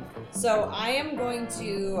 okay. So I am going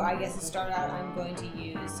to, I guess to start out, I'm going to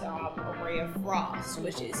use a Ray of Frost,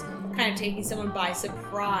 which is kind of taking someone by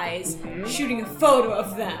surprise, shooting a photo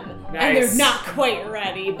of them. Nice. And they're not quite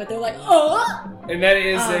ready, but they're like, oh! And that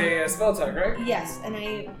is a spell attack, right? Yes, and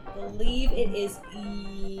I believe it is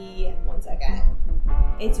one second.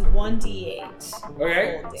 It's 1d8.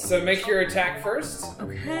 Okay, Full so damage. make your attack first.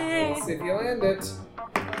 Okay. Let's see if you land it.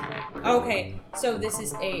 Okay, so this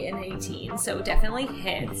is an 18, so it definitely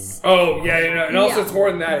hits. Oh, yeah, and also Yeah. it's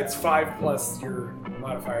more than that. It's 5 plus your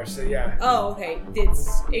modifier, so yeah. Oh, okay.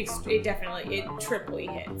 It definitely Yeah, triply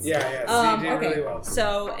hits. so you did Okay, really well.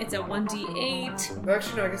 so it's a 1d8.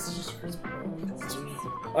 Actually, no, I guess it's just first.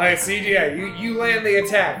 Alright, so you land the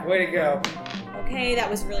attack. Way to go. Okay, that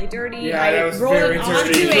was really dirty. Yeah, I that was rolled very it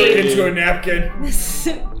dirty. onto Into a napkin.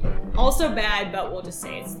 a also bad, but we'll just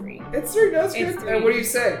say it's 3. It's 3, that's good. It's 3. And what do you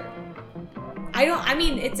say? I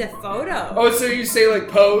mean, it's a photo. Oh, so you say like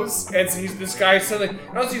pose, and so this guy suddenly.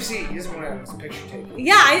 And also you see he doesn't want to have his picture taken.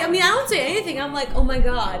 Yeah, I mean, I don't say anything. I'm like, oh my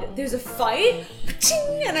god, there's a fight?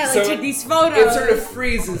 And I So take these photos. It sort of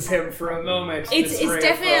freezes him for a moment. It's this Ray of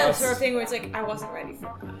definitely that Frost. sort of thing where it's like, I wasn't ready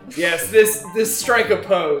for that. Yes, this strike a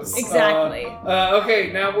pose. Exactly.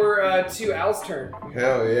 Okay, now we're to Al's turn.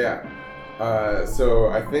 Hell yeah. So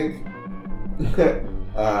I think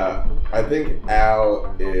I think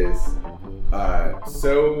Al is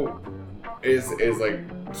is like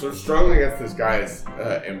sort of strongly against this guy's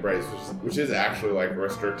embrace, which is actually like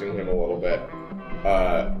restricting him a little bit.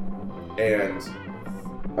 And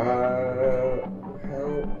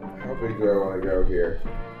how big do I want to go here?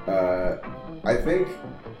 I think.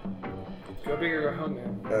 Go big or go home,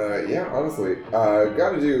 man. Yeah, honestly,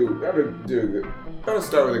 gotta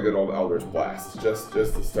start with a good old Eldritch Blast, just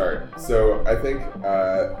to start. So I think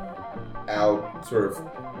Al sort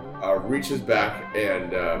of reaches back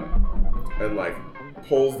and like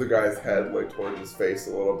pulls the guy's head like towards his face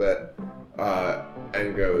a little bit,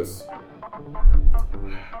 and goes,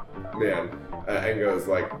 and goes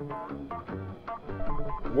like,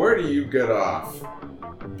 where do you get off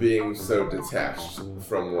being so detached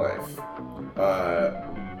from life?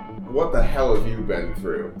 What the hell have you been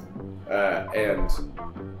through? And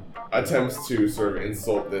attempts to sort of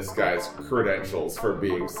insult this guy's credentials for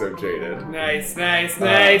being so jaded. Nice. Finally!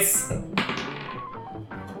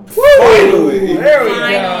 There we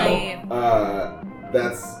Finally. go.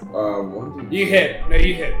 That's You hit. No,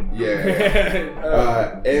 you hit.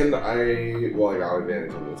 Yeah. And I got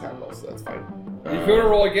advantage on the attack roll, so that's fine. If you want to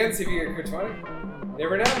roll again, see if you get a crit 20.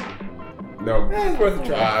 Never know. No. It's worth a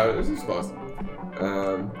try. This is close.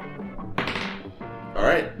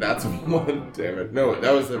 Alright, that's 1. Damn it. No,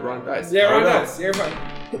 that was the wrong dice. Yeah, wrong no. dice. You're fine.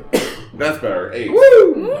 That's better. 8. Woo!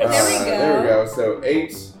 Ooh, there we go. There we go. So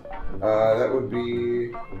 8. That would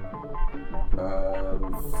be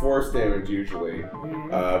force damage usually.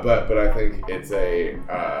 But I think it's a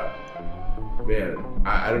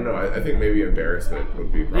I don't know. I think maybe embarrassment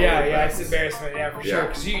would be probably Yeah, best. it's embarrassment, yeah, for sure. Yeah.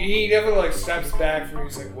 Because he never like steps back from you.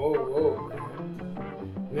 He's like, whoa.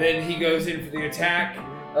 And then he goes in for the attack.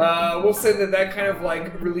 We'll say that kind of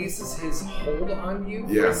like releases his hold on you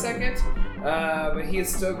for a second. But he is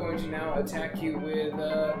still going to now attack you with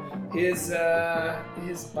his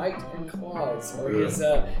bite and claws, or his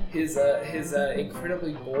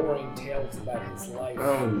incredibly boring tales about his life.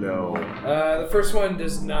 Oh no. The first one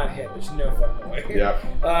does not hit. There's no fucking way. Yep.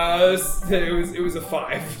 It was a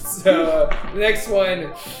 5. So the next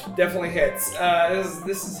one definitely hits.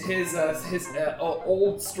 This is his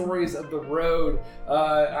old stories of the road.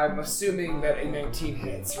 I'm assuming that a 19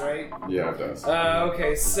 hits, right? Yeah, it does.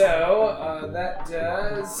 Okay, so that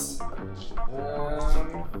does.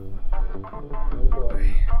 Oh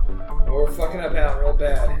boy, we're fucking up Al real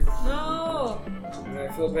bad. No. And I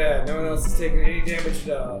feel bad. No one else is taking any damage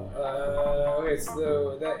at all. Okay,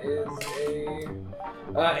 so that is a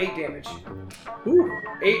 8 damage. Ooh.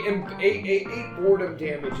 8 boredom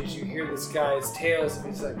damage as you hear this guy's tales, and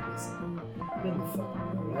he's like, "Listen, I'm in the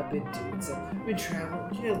fucking road. I've been doing something. I've been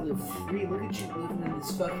traveling. You gotta live free. Look at you living in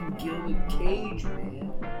this fucking gilded cage, man."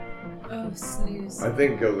 Oh, snooze. I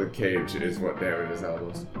think Gilded Cage is what damages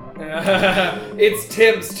Albus. It's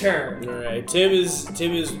Tim's turn. All right, Tim is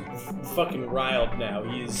fucking riled now.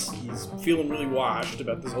 He's feeling really washed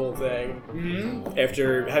about this whole thing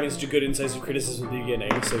after having such a good incisive criticism at the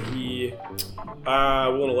beginning. So he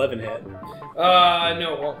will an 11 hit.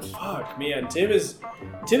 No, it won't. Fuck, man, Tim's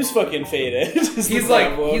fucking faded. He's like,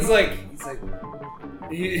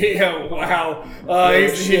 yeah, wow.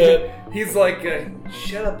 He's like,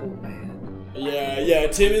 shut up, old man. Yeah.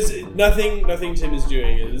 Tim is nothing. Tim is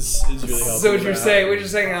doing is really helping. So what him you're out.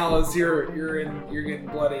 saying, Al, is you're getting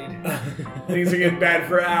bloodied. Things are getting bad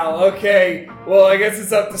for Al. Okay, well, I guess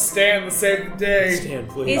it's up to Stan to save the day. Stan,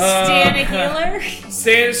 please. Is Stan a healer?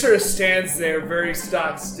 Stan sort of stands there, very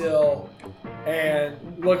stock still, and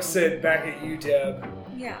looks back at you, Deb,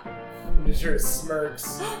 Yeah. and just sort of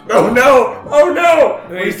smirks. Oh no!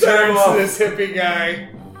 And then he turns to this hippie guy,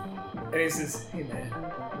 and he says, "Hey, man."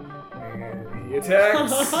 And he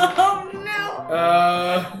attacks. Oh no.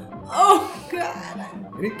 Oh god.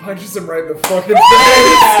 And he punches him right in the fucking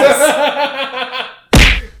face.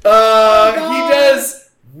 He does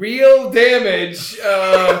real damage.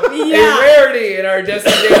 A rarity in our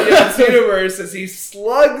Destiny Dungeons universe as he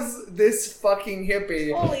slugs this fucking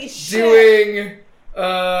hippie. Holy shit. Doing.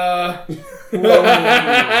 Oh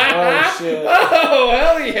shit. Oh,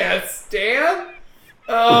 hell yeah, Stan.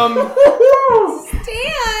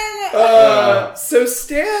 Stan. So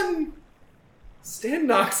Stan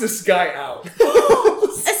knocks this guy out.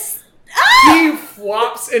 He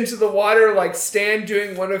flops into the water like Stan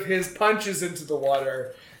doing one of his punches into the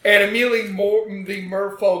water. And immediately the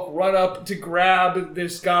merfolk run up to grab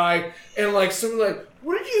this guy. And like, someone's like,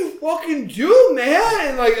 "What did you fucking do, man?"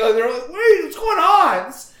 And like, they're like, what's going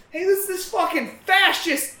on? This fucking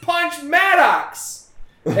fascist punch Maddox.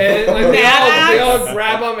 And like they all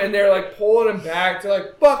grab him and they're like pulling him back. They're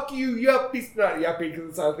like, "Fuck you, yuppie!" It's not yuppie because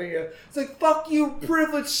it's not a thing. It's like, "Fuck you,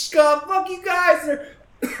 privileged scum! Fuck you guys!" And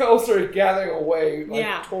they're all sort of gathering away,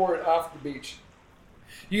 like toward off the beach.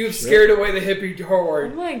 You've scared away the hippie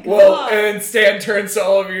horde. Oh my god! Well, and then Stan turns to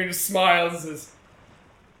all of you and just smiles and says,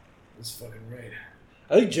 "That's fucking right."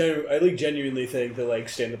 I genuinely think that like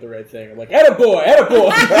Stan did the right thing. I'm like, attaboy,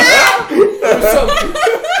 attaboy.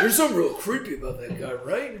 There's something real creepy about that guy,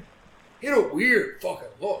 right? He had a weird fucking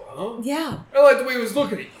look, huh? Yeah. I like the way he was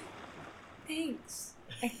looking at you. Thanks.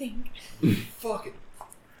 I think. Fucking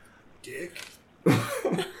dick.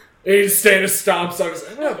 And he just stomps on us.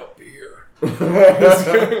 I'm gonna have a beer.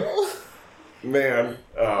 Man.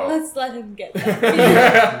 Oh. Let's let him get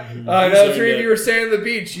that. Now the three of you are staying on the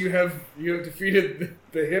beach. You have defeated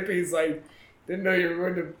the hippies. I didn't know you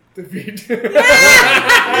were going to defeat.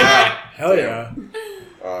 Yeah. Hell yeah.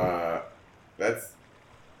 That's.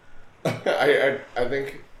 I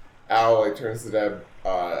think Al like turns to Deb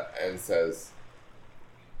and says,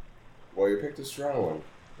 "Well, you picked a strong one."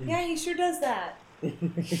 Yeah, he sure does that.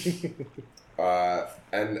 And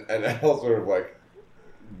Al sort of like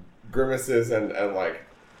grimaces and like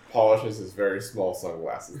polishes his very small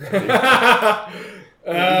sunglasses. He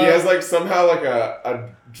has like somehow like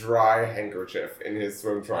a dry handkerchief in his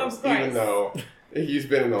swim trunks, even though he's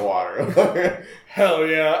been in the water. Hell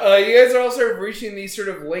yeah! You guys are all sort of reaching the sort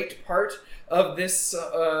of late part of this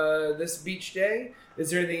this beach day. Is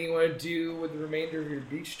there anything you want to do with the remainder of your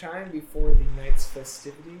beach time before the night's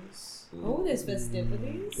festivities? Oh, there's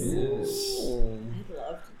festivities? Yes. I'd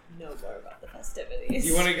love to know more about the festivities.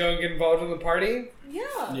 You want to go and get involved in the party?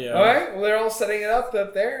 Yeah. All right. Well, they're all setting it up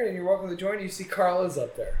there, and you're welcome to join. You see Carla's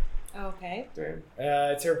up there. Okay. Damn.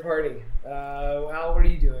 It's her party. Al, what are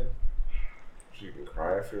you doing? She can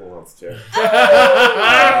cry if she wants to.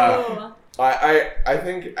 Oh. I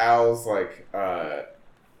think Al's like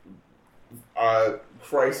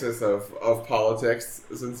crisis of politics,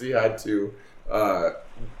 since he had to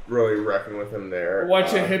really reckon with him there.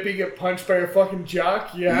 Watch a hippie get punched by a fucking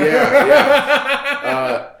jock? Yeah.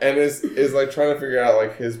 Yeah. And is like trying to figure out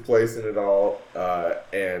like his place in it all,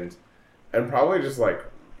 and probably just like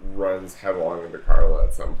runs headlong into Carla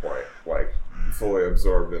at some point, like fully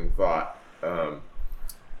absorbed in thought. And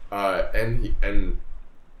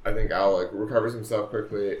I think Al like recovers himself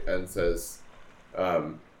quickly and says,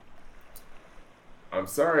 "I'm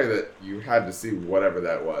sorry that you had to see whatever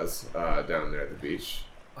that was down there at the beach."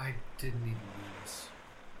 I didn't even notice.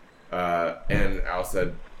 And Al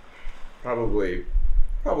said, "Probably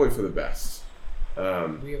for the best." We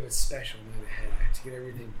have a special night ahead. I have to get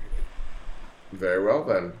everything ready. Very well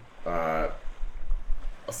then. I'll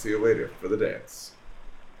see you later for the dance.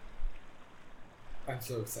 I'm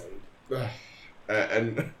so excited.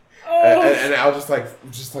 And Al just like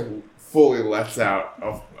fully lets out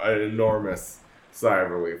an enormous sigh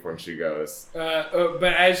of relief when she goes. But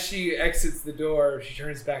as she exits the door, she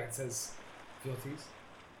turns back and says, "Filthies,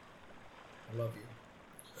 I love you."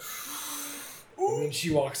 And then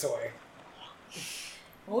she walks away.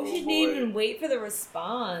 Oh, she didn't even wait for the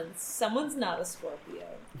response. Someone's not a Scorpio.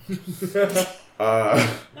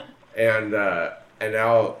 And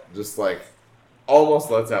Al just like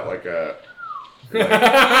almost lets out like a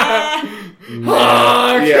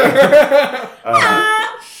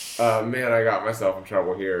man, I got myself in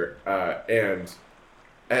trouble here. And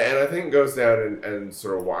I think goes down and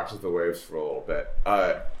sort of watches the waves for a little bit.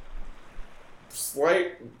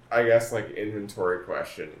 Slight, I guess, like inventory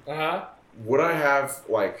question. Would I have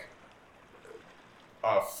like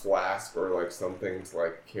a flask or like something to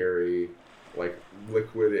like carry like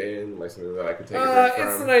liquid in, like something that I could take a drink from?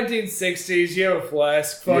 It's the 1960s. You have a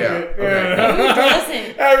flask. Fuck it. Okay. Who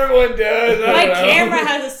doesn't? Everyone does. My camera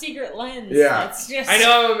has a secret lens. Yeah. It's just... I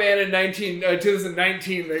know I'm a man in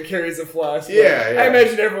 2019 that carries a flask. Yeah. I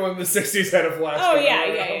imagine everyone in the 60s had a flask. Oh,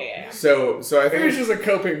 yeah. So I Maybe it's think just a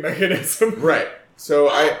coping mechanism. right. So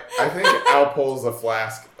I think Al pulls a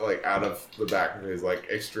flask like out of the back of his like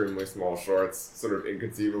extremely small shorts, sort of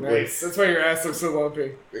inconceivably. Nice. That's why your ass looks so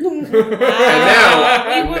lumpy. And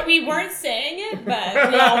now we weren't saying it,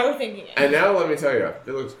 but we all were thinking it. And now let me tell you, it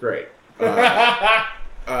looks great.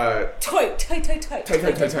 Tight.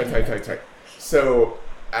 So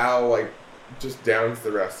Al like just downs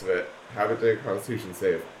the rest of it, have it take a Constitution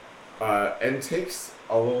save, and takes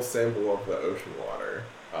a little sample of the ocean water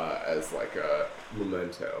as like a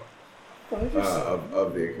memento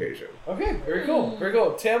of the occasion. Okay, very cool. Very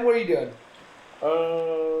cool. Tim, what are you doing?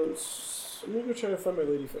 I'm gonna go try to find my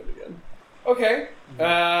lady friend again. Okay.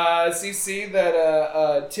 So you see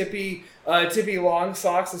that Tippy Tippy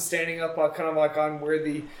Longsocks is standing up, kind of like on where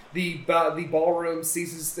the ballroom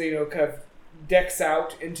ceases, kind of decks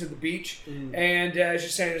out into the beach, and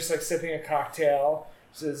she's standing just like sipping a cocktail.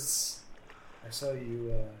 She says, "I saw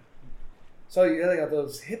you yelling at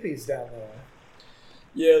those hippies down there."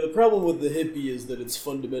 Yeah, the problem with the hippie is that it's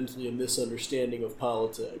fundamentally a misunderstanding of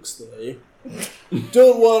politics. They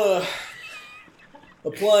don't want to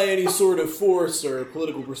apply any sort of force or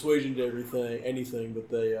political persuasion to anything, but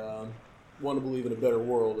they want to believe in a better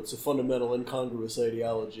world. It's a fundamental incongruous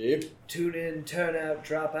ideology. Tune in, turn out,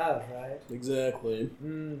 drop out, right? Exactly.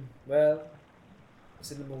 Well,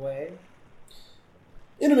 send them away.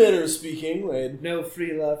 In a manner of speaking, I'd... No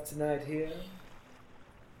free love tonight here.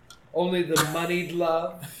 Only the moneyed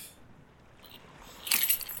love.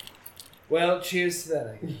 Well, cheers to that,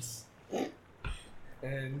 I guess.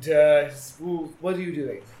 And, what are you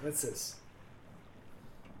doing? What's this?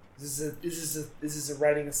 Is this a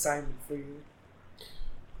writing assignment for you?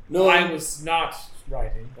 No, I was not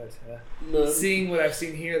writing, but no. seeing what I've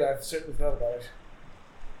seen here, I've certainly thought about it.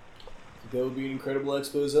 That would be an incredible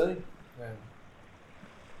expose. Well,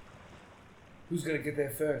 who's gonna get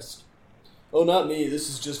there first? Oh, not me. This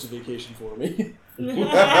is just a vacation for me. It's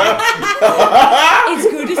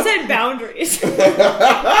good to set boundaries.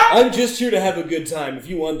 I'm just here to have a good time. If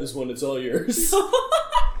you want this one, it's all yours.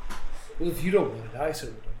 Well, if you don't want it, I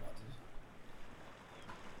certainly don't want it.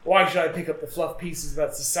 Why should I pick up the fluff pieces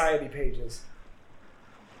about society pages?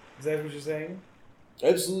 Is that what you're saying?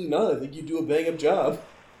 Absolutely not. I think you do a bang-up job.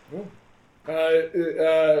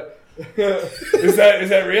 Is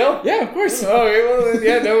that real? Yeah, of course. Oh, okay, well,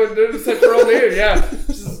 yeah, no such role here, yeah.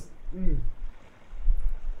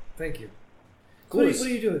 Thank you. What are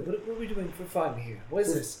you doing? What are we doing for fun here? What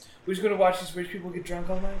is this? We're just going to watch these rich people get drunk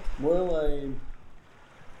all night? Well, I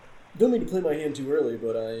don't mean to play my hand too early,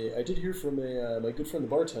 but I did hear from my good friend the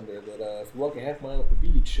bartender that if we walk a half mile up the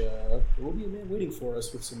beach, there will be a man waiting for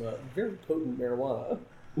us with some very potent marijuana.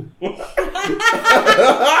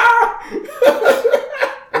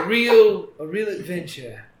 A real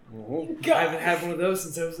adventure. Mm-hmm. I haven't had one of those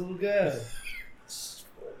since I was a little girl.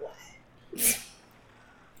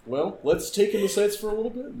 Well, let's take in the sights for a little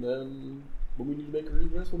bit, and then when we need to make a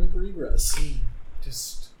regress, we'll make a regress.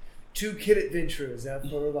 Just two kid adventurers out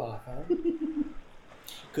for a laugh, huh?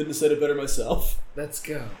 Couldn't have said it better myself. Let's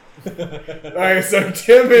go. Alright, so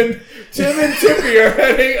Tim and Tippy are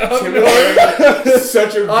heading up north.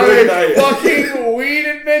 Such a On good a night. fucking weed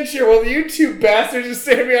adventure while you two bastards are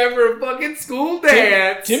standing behind for a fucking school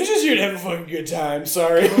dance. Tim's just here to have a fucking good time,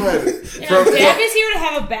 sorry. Deb is here to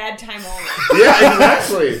have a bad time only. Yeah,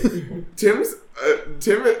 exactly.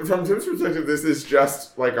 From Tim's perspective, this is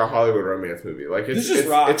just like a Hollywood romance movie. Like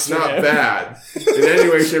it's not bad in any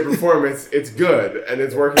way, shape, or form. It's good and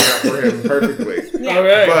it's working out for him perfectly. Yeah.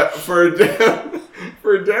 Okay. But for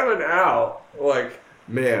Dem and Al, like,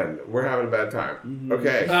 man, we're having a bad time. Mm-hmm.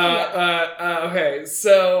 Okay. Okay,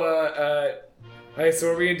 so what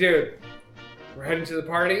are we gonna do? We're heading to the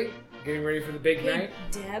party, getting ready for the big night.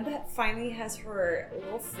 Deb finally has her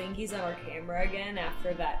little fingies on her camera again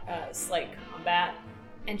after that slight combat,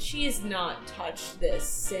 and she has not touched this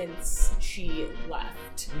since she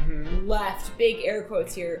left. Mm-hmm. Left, big air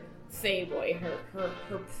quotes here, Fayboy, her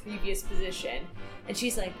previous position. And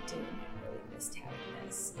she's like, dude, I really missed having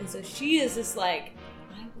this. And so she is just like,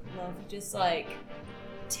 I would love to just like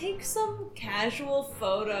take some casual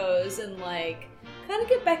photos and like kind of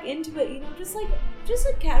get back into it, just like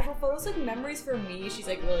casual photos, like memories for me. She's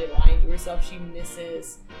like really lying to herself. She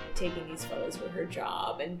misses taking these photos for her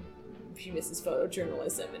job, and she misses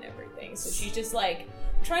photojournalism and everything. So she's just like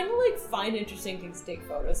trying to like find interesting things to take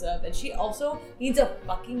photos of, and she also needs a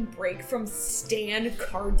fucking break from Stan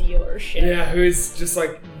car dealership. Yeah, who's just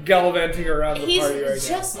like gallivanting around the party right now. He's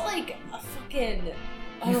just like a fucking.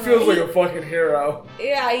 He feels like a fucking hero.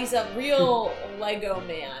 Yeah, he's a real Lego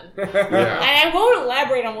man. Yeah. And I won't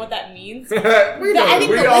elaborate on what that means. We I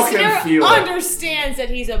think we the all can listener feel it. understands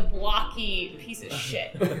that he's a blocky piece of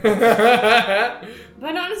shit. But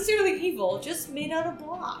not necessarily evil, just made out of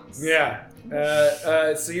blocks. Yeah.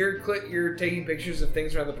 So you're taking pictures of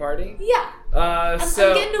things around the party? Yeah. I'm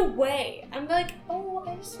So getting away. I'm like, oh,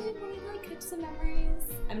 I just really want to like catch some memories.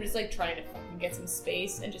 I'm just like trying to fucking get some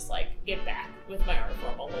space and just like get back with my art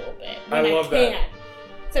form a little bit. I love that.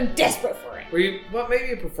 So I'm desperate for it.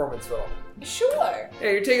 maybe a performance film. Sure.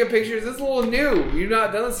 Yeah, you're taking pictures. This is a little new. You've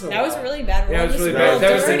not done this in a That while. was a really bad roll. Yeah, it was really real bad.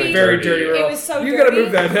 That was dirty. a very dirty roll. It was so You dirty. gotta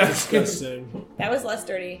move that now. Disgusting. That was less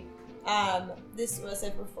dirty. this was a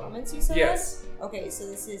performance, you said? Yes. Okay, so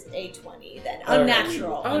this is a 20 then. Alright.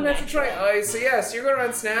 Unnatural. Oh, natural 20. So you're going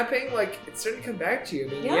around snapping, like, it's starting to come back to you. I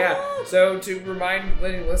mean, Yeah. So to remind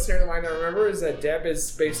any listener that might not remember is that Deb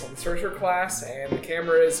is based on the Sorcerer class, and the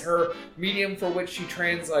camera is her medium for which she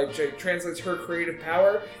translates her creative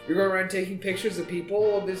power. You're going around taking pictures of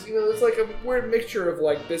people. There's like a weird mixture of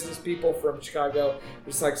like business people from Chicago.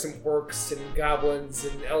 There's like some orcs and goblins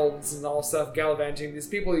and elves and all stuff gallivanting. These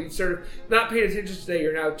people you've sort of not paid attention to today,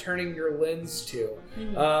 you're now turning your lens to.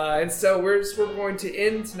 And so we're going to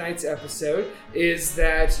end tonight's episode is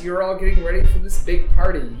that you're all getting ready for this big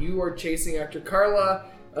party. You are chasing after Carla,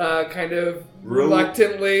 kind of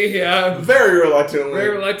reluctantly, Very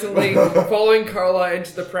reluctantly, following Carla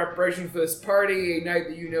into the preparation for this party, a night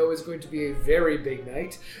that you know is going to be a very big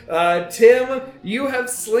night. Tim, you have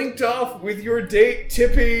slinked off with your date,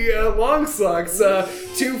 Tippy Longsocks,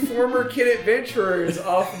 two former kid adventurers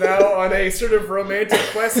off now on a sort of romantic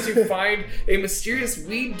quest to find a mysterious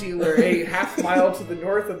weed dealer a half mile to the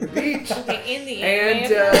north of the beach. Okay, in the And,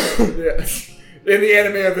 in the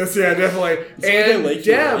anime of this, yeah, definitely. And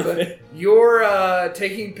Deb, you're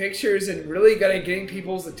taking pictures and really getting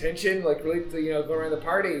people's attention, like really, going around the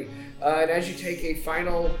party. And as you take a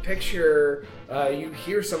final picture, you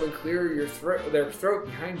hear someone clear their throat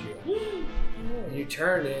behind you. And you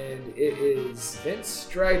turn, and it is Vince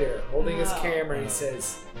Strider holding his camera, and he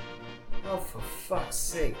says, "Oh, for fuck's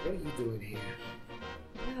sake, what are you doing here?"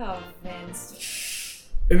 Oh, Vince.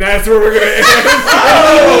 And that's where we're gonna end.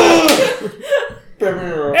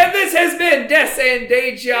 And this has been Deaths and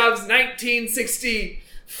Day Jobs 1965.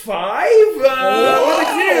 With a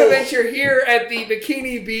continued adventure here at the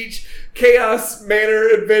Bikini Beach Chaos Manor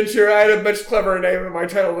Adventure. I had a much cleverer name in my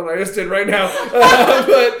title than I just did right now.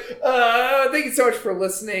 But thank you so much for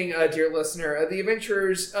listening, dear listener. The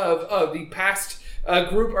adventures of the past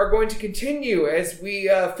group are going to continue as we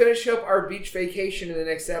finish up our beach vacation in the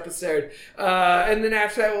next episode. And then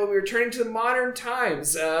after that, we'll be returning to the modern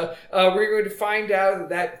times. We're going to find out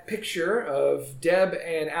that picture of Deb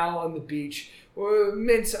and Al on the beach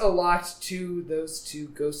meant a lot to those two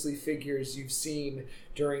ghostly figures you've seen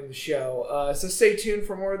during the show. So stay tuned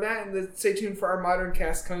for more of that, and stay tuned for our modern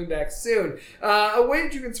cast coming back soon. A way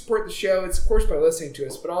that you can support the show is, of course, by listening to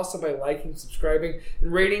us, but also by liking, subscribing,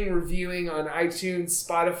 and rating and reviewing on iTunes,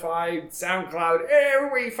 Spotify, SoundCloud,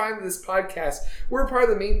 everywhere you find this podcast. We're part of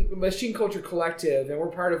the main Machine Culture Collective, and we're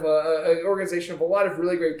part of an organization of a lot of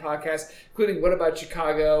really great podcasts, including What About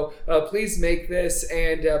Chicago, Please Make This,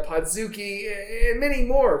 and Podzuki, and many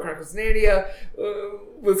more. Chronicles of Narnia.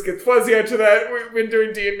 Let's get fuzzy after that. We've been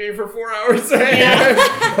doing D&D for 4 hours. And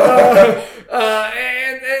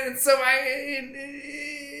so I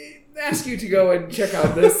ask you to go and check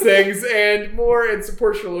out those things and more and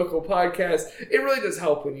support your local podcast. It really does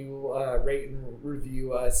help when you rate and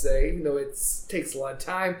review us, even though it takes a lot of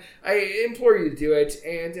time. I implore you to do it,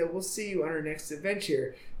 and we'll see you on our next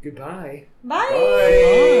adventure. Goodbye. Bye.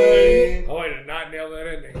 Bye. Oh, I did not nail that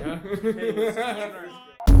ending, huh?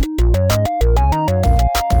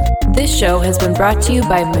 This show has been brought to you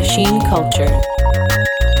by Machine Culture.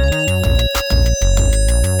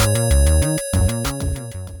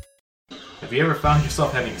 Have you ever found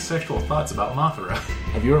yourself having sexual thoughts about Mothra?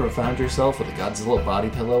 Have you ever found yourself with a Godzilla body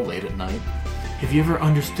pillow late at night? Have you ever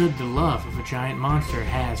understood the love of a giant monster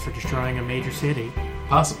has for destroying a major city?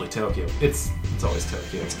 Possibly Tokyo. It's always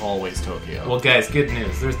Tokyo. It's always Tokyo. Well, guys, good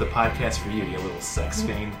news. There's the podcast for you little sex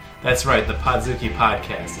fiend. That's right, the Podzuki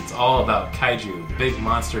Podcast. It's all about kaiju, big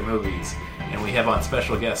monster movies. And we have on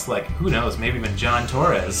special guests like, who knows, maybe even John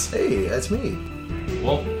Torres. Hey, that's me.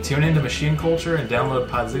 Well, tune into Machine Culture and download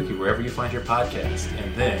Podzuki wherever you find your podcast.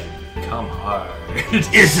 And then, come hard.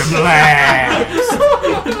 It's a blast!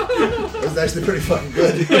 That was actually pretty fucking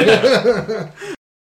good.